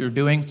appreciate what you're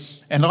doing,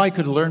 and I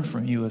could learn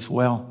from you as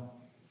well.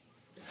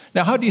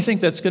 Now, how do you think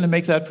that's going to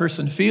make that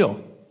person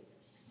feel?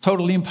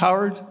 Totally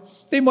empowered?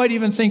 They might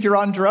even think you're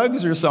on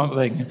drugs or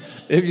something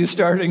if you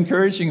start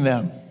encouraging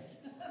them.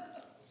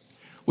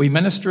 We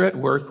minister at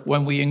work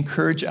when we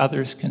encourage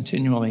others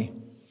continually.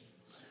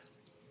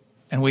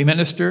 And we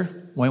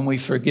minister when we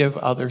forgive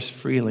others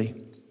freely.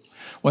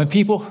 When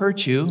people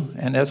hurt you,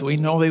 and as we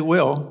know they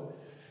will,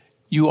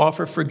 you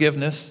offer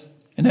forgiveness,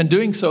 and in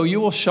doing so, you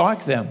will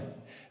shock them.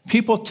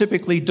 People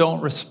typically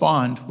don't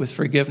respond with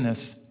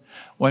forgiveness.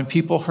 When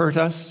people hurt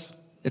us,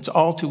 it's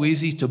all too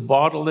easy to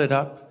bottle it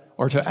up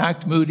or to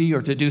act moody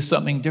or to do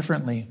something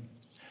differently.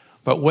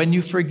 But when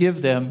you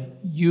forgive them,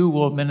 you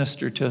will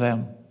minister to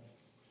them.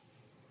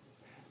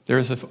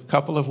 There's a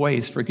couple of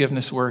ways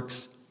forgiveness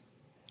works.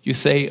 You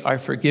say, I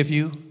forgive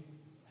you,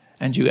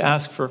 and you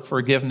ask for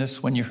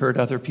forgiveness when you hurt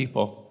other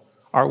people.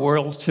 Our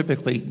world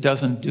typically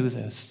doesn't do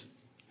this.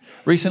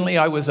 Recently,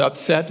 I was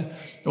upset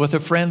with a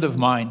friend of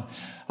mine.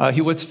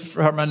 He was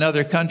from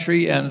another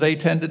country, and they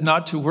tended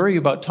not to worry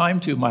about time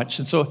too much.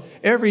 And so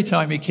every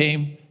time he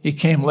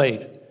came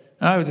late.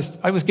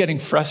 I was getting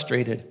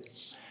frustrated.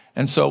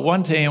 And so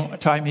one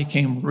time he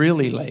came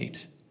really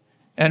late.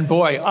 And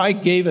boy, I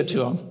gave it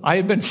to him. I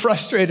had been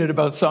frustrated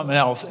about something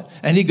else,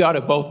 and he got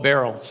it both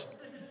barrels.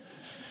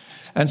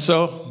 And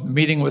so the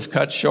meeting was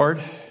cut short,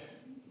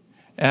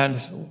 and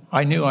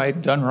I knew I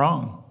had done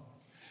wrong.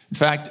 In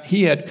fact,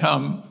 he had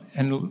come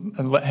and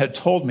had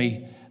told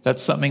me that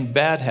something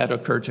bad had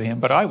occurred to him,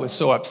 but I was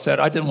so upset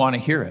I didn't want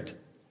to hear it.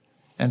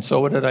 And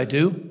so what did I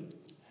do?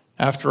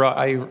 After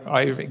I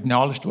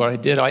acknowledged what I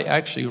did, I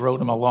actually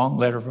wrote him a long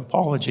letter of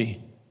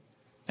apology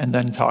and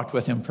then talked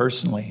with him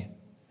personally.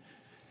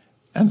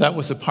 And that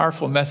was a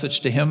powerful message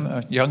to him,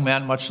 a young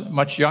man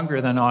much younger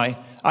than I.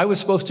 I was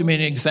supposed to be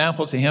an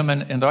example to him,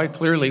 and I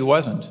clearly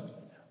wasn't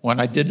when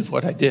I did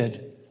what I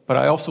did. But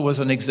I also was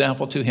an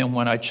example to him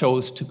when I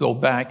chose to go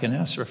back and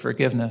ask for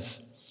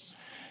forgiveness.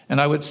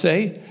 And I would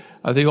say,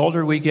 the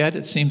older we get,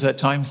 it seems at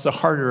times the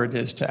harder it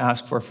is to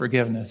ask for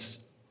forgiveness.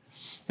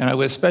 And I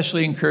would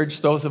especially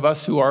encourage those of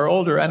us who are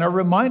older and are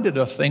reminded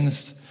of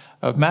things,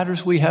 of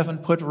matters we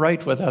haven't put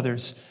right with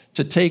others,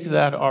 to take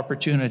that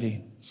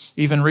opportunity.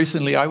 Even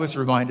recently, I was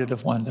reminded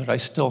of one that I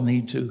still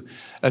need to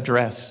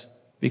address,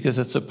 because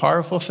it's a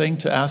powerful thing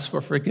to ask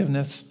for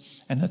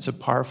forgiveness, and it's a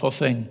powerful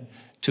thing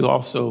to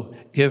also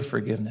give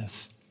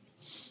forgiveness.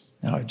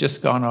 Now, I've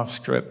just gone off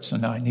script, so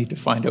now I need to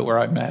find out where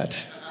I'm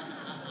at.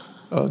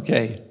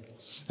 Okay,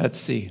 let's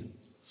see.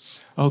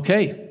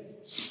 Okay,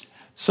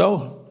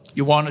 so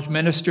you want to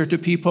minister to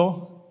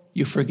people,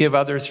 you forgive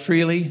others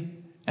freely,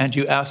 and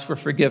you ask for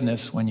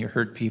forgiveness when you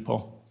hurt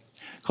people.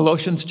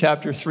 Colossians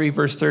chapter 3,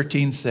 verse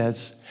 13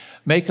 says,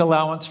 make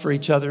allowance for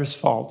each other's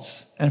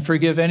faults and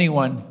forgive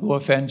anyone who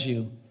offends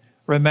you.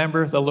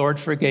 Remember, the Lord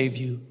forgave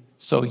you,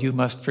 so you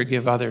must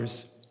forgive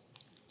others.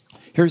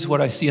 Here's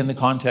what I see in the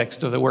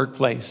context of the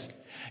workplace.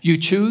 You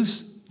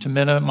choose to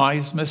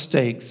minimize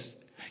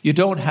mistakes. You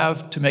don't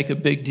have to make a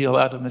big deal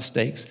out of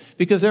mistakes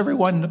because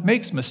everyone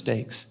makes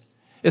mistakes.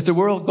 Is the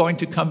world going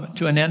to come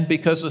to an end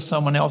because of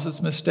someone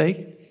else's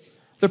mistake?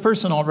 The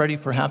person already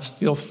perhaps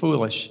feels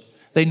foolish.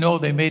 They know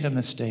they made a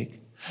mistake.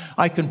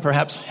 I can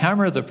perhaps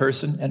hammer the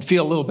person and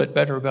feel a little bit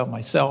better about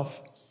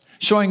myself,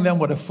 showing them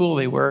what a fool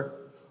they were.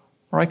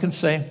 Or I can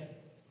say,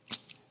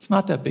 it's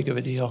not that big of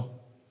a deal.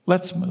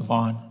 Let's move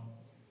on.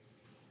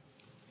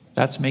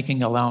 That's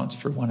making allowance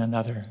for one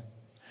another.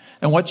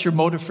 And what's your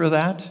motive for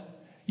that?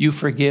 You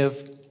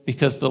forgive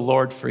because the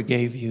Lord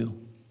forgave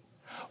you.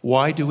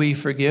 Why do we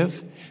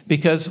forgive?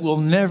 Because we'll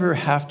never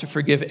have to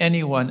forgive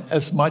anyone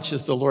as much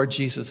as the Lord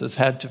Jesus has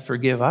had to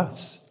forgive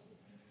us.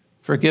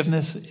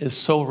 Forgiveness is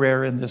so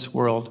rare in this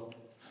world.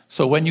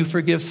 So when you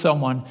forgive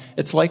someone,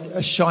 it's like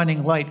a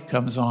shining light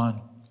comes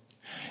on.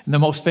 In the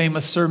most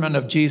famous sermon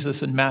of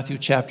Jesus in Matthew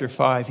chapter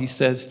 5, he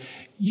says,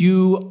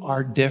 you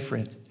are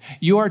different.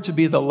 You are to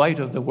be the light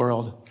of the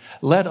world.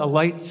 Let a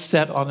light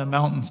set on a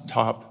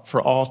mountaintop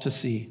for all to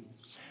see.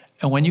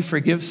 And when you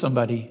forgive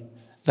somebody,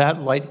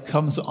 that light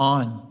comes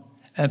on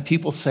and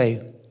people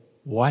say,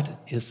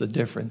 what is the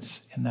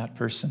difference in that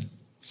person?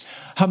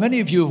 How many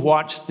of you have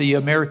watched the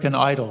American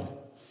Idol?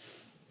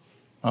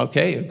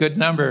 Okay, a good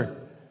number.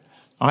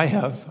 I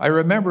have. I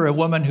remember a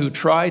woman who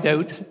tried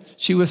out.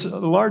 She was a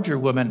larger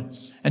woman,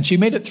 and she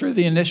made it through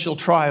the initial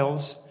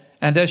trials.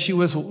 And as she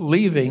was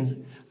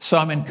leaving,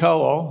 Simon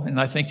Cowell, and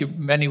I think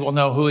many will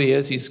know who he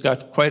is, he's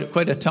got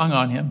quite a tongue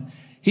on him.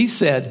 He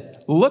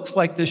said, "Looks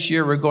like this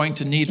year we're going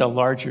to need a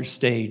larger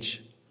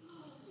stage."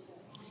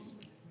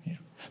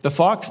 The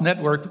Fox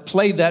network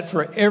played that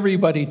for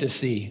everybody to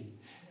see.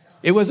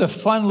 It was a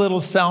fun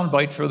little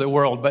soundbite for the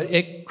world, but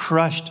it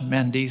crushed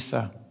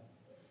Mandisa.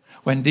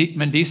 When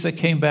Mandisa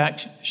came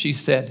back, she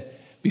said,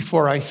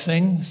 "Before I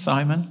sing,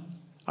 Simon,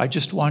 I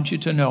just want you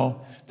to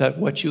know that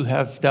what you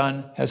have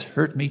done has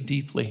hurt me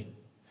deeply.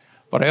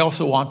 But I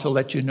also want to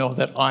let you know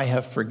that I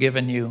have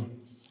forgiven you.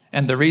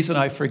 And the reason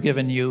I've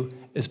forgiven you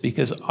is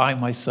because I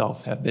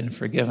myself have been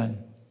forgiven."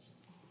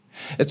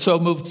 It so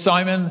moved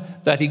Simon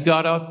that he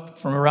got up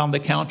from around the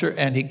counter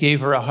and he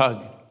gave her a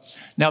hug.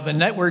 Now the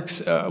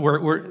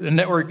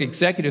network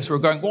executives were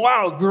going,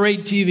 "Wow,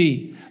 great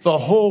TV. The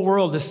whole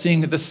world is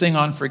seeing this thing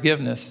on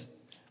forgiveness."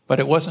 But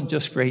it wasn't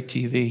just great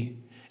TV.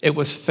 It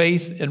was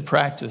faith in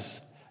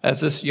practice.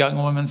 As this young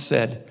woman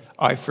said,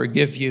 "I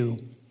forgive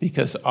you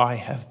because I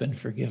have been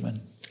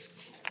forgiven."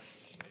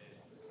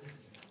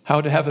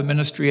 How to have a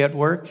ministry at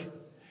work?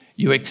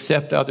 You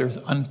accept others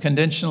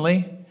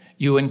unconditionally,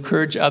 you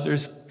encourage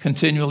others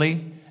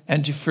continually,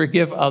 and you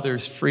forgive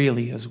others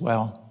freely as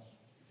well.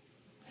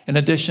 In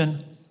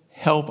addition,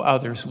 help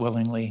others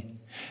willingly.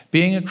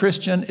 Being a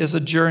Christian is a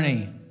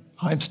journey.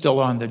 I'm still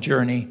on the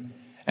journey,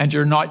 and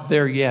you're not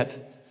there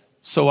yet.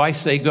 So I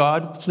say,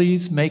 God,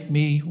 please make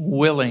me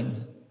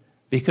willing,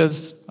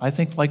 because I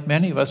think like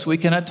many of us, we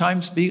can at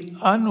times be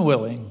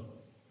unwilling.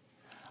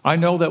 I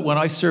know that when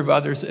I serve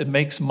others, it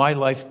makes my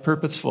life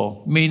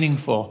purposeful,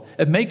 meaningful.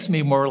 It makes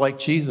me more like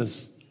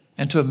Jesus,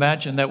 and to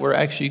imagine that we're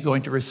actually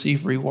going to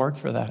receive reward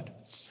for that.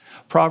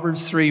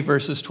 Proverbs 3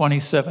 verses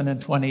 27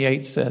 and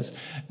 28 says,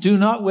 "Do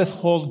not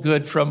withhold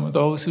good from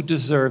those who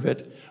deserve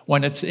it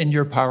when it's in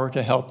your power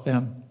to help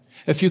them.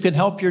 If you can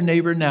help your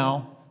neighbor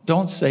now,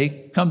 don't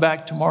say, 'Come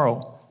back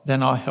tomorrow,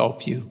 then I'll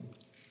help you.'"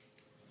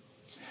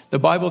 The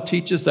Bible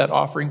teaches that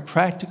offering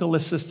practical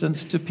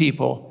assistance to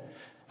people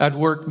at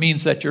work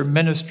means that you're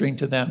ministering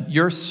to them,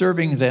 you're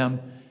serving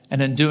them,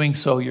 and in doing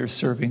so, you're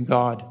serving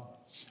God.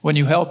 When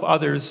you help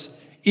others,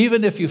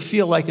 even if you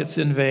feel like it's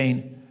in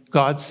vain,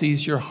 God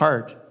sees your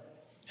heart,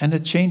 and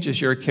it changes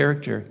your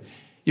character.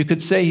 You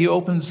could say he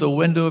opens the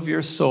window of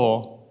your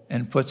soul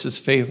and puts his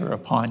favor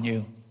upon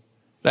you.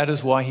 That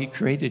is why he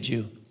created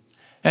you.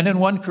 And in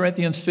 1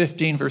 Corinthians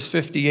 15, verse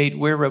 58,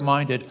 we're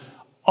reminded,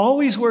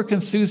 "Always work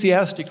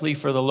enthusiastically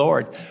for the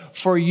Lord,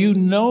 for you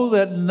know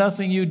that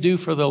nothing you do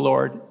for the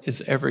Lord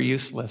is ever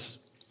useless."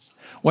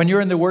 When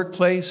you're in the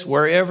workplace,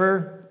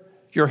 wherever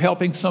you're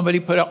helping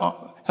somebody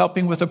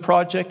helping with a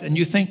project, and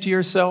you think to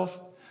yourself,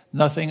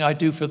 "Nothing I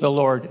do for the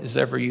Lord is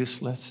ever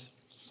useless."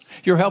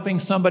 You're helping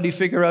somebody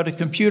figure out a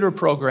computer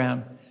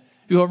program.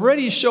 You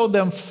already showed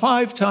them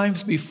 5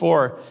 times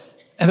before,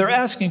 and they're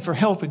asking for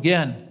help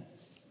again.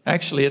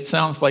 Actually, it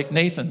sounds like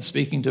Nathan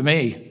speaking to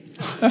me.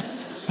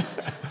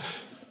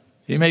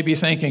 You may be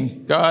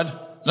thinking, "God,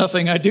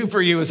 nothing I do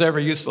for you is ever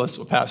useless,"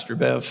 with Pastor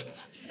Bev.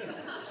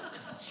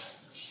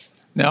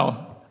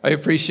 Now, I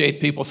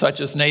appreciate people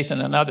such as Nathan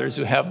and others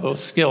who have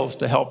those skills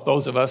to help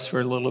those of us who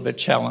are a little bit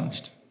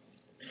challenged.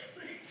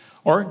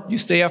 Or you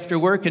stay after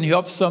work and you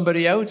help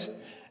somebody out,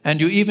 and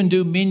you even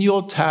do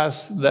menial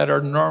tasks that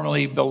are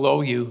normally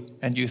below you,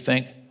 and you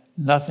think,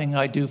 "Nothing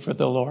I do for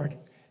the Lord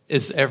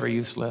is ever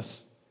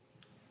useless."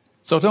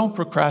 So don't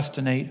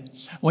procrastinate.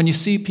 When you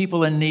see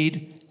people in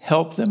need,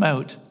 help them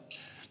out.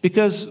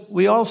 Because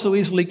we also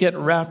easily get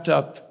wrapped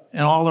up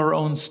in all our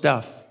own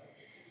stuff,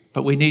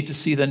 but we need to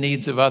see the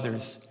needs of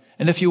others.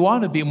 And if you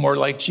want to be more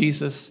like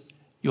Jesus,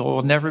 you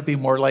will never be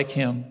more like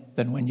him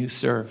than when you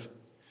serve.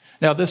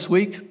 Now this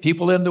week,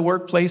 people in the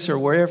workplace or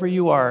wherever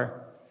you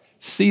are,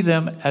 see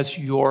them as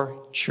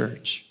your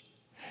church.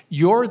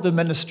 You're the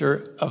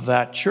minister of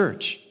that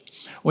church.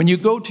 When you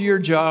go to your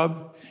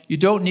job, you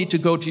don't need to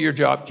go to your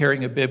job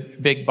carrying a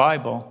big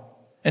Bible.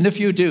 And if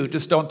you do,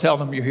 just don't tell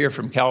them you're here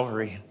from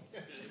Calvary.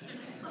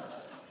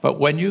 But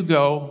when you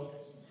go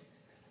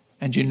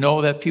and you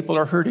know that people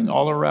are hurting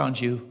all around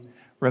you,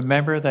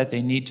 remember that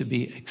they need to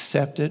be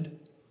accepted,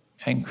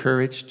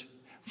 encouraged,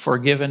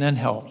 forgiven, and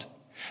helped.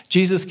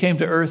 Jesus came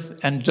to earth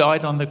and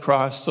died on the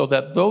cross so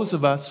that those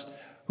of us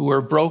who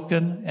are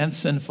broken and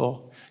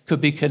sinful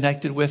could be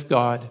connected with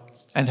God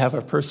and have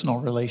a personal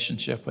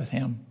relationship with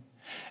him.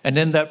 And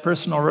in that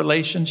personal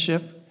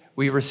relationship,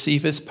 we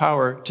receive his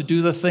power to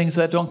do the things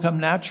that don't come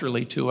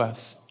naturally to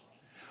us.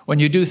 When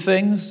you do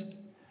things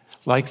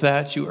like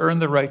that, you earn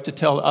the right to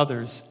tell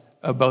others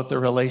about the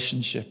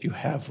relationship you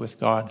have with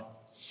God.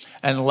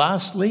 And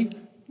lastly,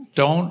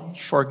 don't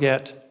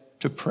forget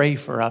to pray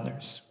for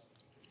others.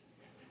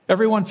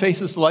 Everyone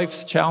faces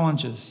life's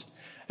challenges.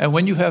 And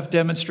when you have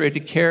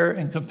demonstrated care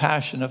and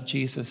compassion of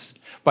Jesus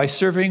by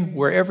serving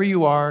wherever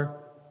you are,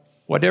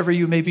 whatever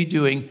you may be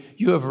doing,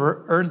 you have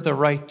earned the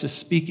right to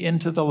speak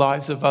into the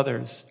lives of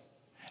others.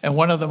 And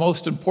one of the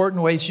most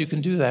important ways you can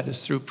do that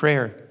is through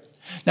prayer.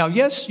 Now,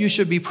 yes, you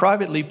should be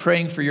privately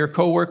praying for your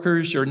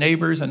coworkers, your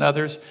neighbors, and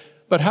others,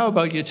 but how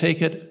about you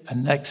take it a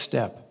next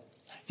step?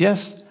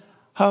 Yes,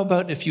 how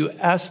about if you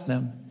ask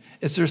them,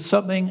 is there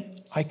something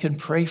I can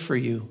pray for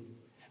you?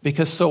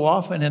 Because so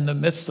often in the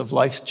midst of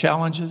life's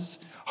challenges,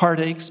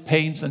 heartaches,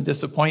 pains, and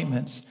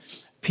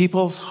disappointments,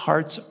 people's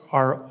hearts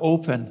are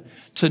open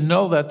to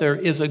know that there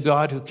is a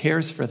God who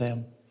cares for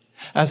them.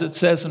 As it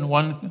says in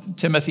 1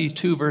 Timothy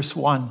 2, verse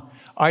 1,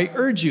 I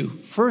urge you,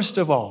 first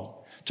of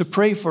all, to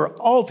pray for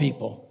all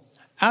people.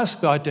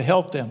 Ask God to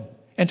help them,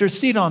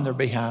 intercede on their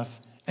behalf,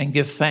 and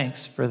give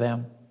thanks for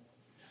them.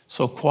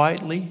 So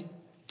quietly,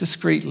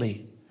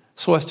 discreetly,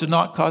 so as to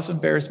not cause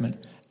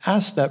embarrassment,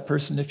 ask that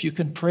person if you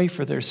can pray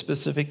for their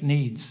specific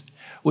needs,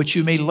 which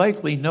you may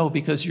likely know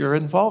because of your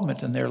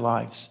involvement in their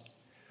lives.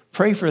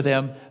 Pray for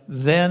them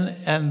then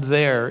and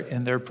there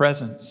in their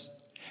presence.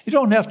 You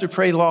don't have to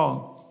pray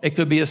long. It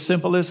could be as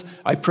simple as,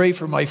 I pray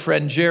for my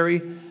friend Jerry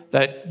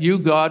that you,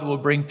 God, will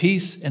bring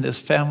peace in his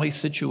family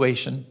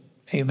situation.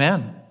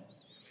 Amen.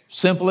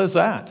 Simple as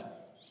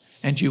that.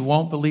 And you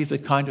won't believe the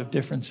kind of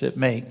difference it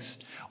makes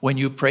when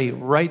you pray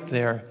right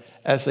there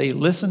as they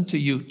listen to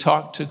you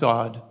talk to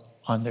God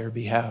on their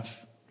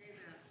behalf.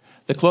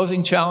 The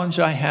closing challenge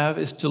I have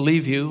is to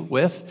leave you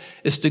with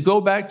is to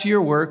go back to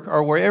your work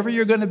or wherever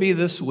you're going to be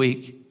this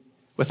week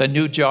with a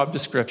new job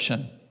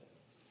description.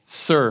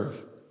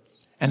 Serve.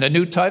 And a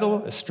new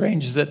title, as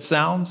strange as it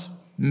sounds,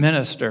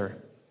 minister.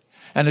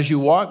 And as you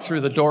walk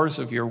through the doors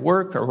of your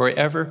work or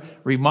wherever,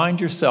 remind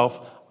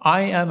yourself,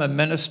 I am a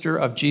minister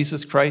of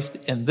Jesus Christ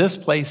in this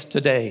place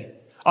today.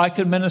 I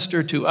can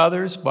minister to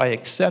others by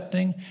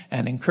accepting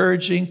and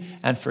encouraging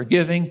and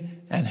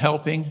forgiving and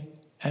helping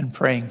and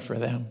praying for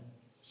them.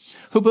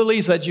 Who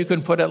believes that you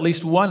can put at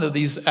least one of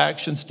these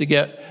actions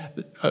together?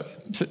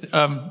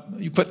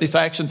 You put these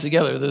actions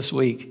together this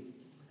week.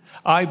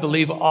 I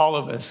believe all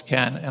of us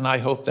can, and I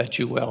hope that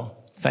you will.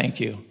 Thank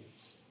you.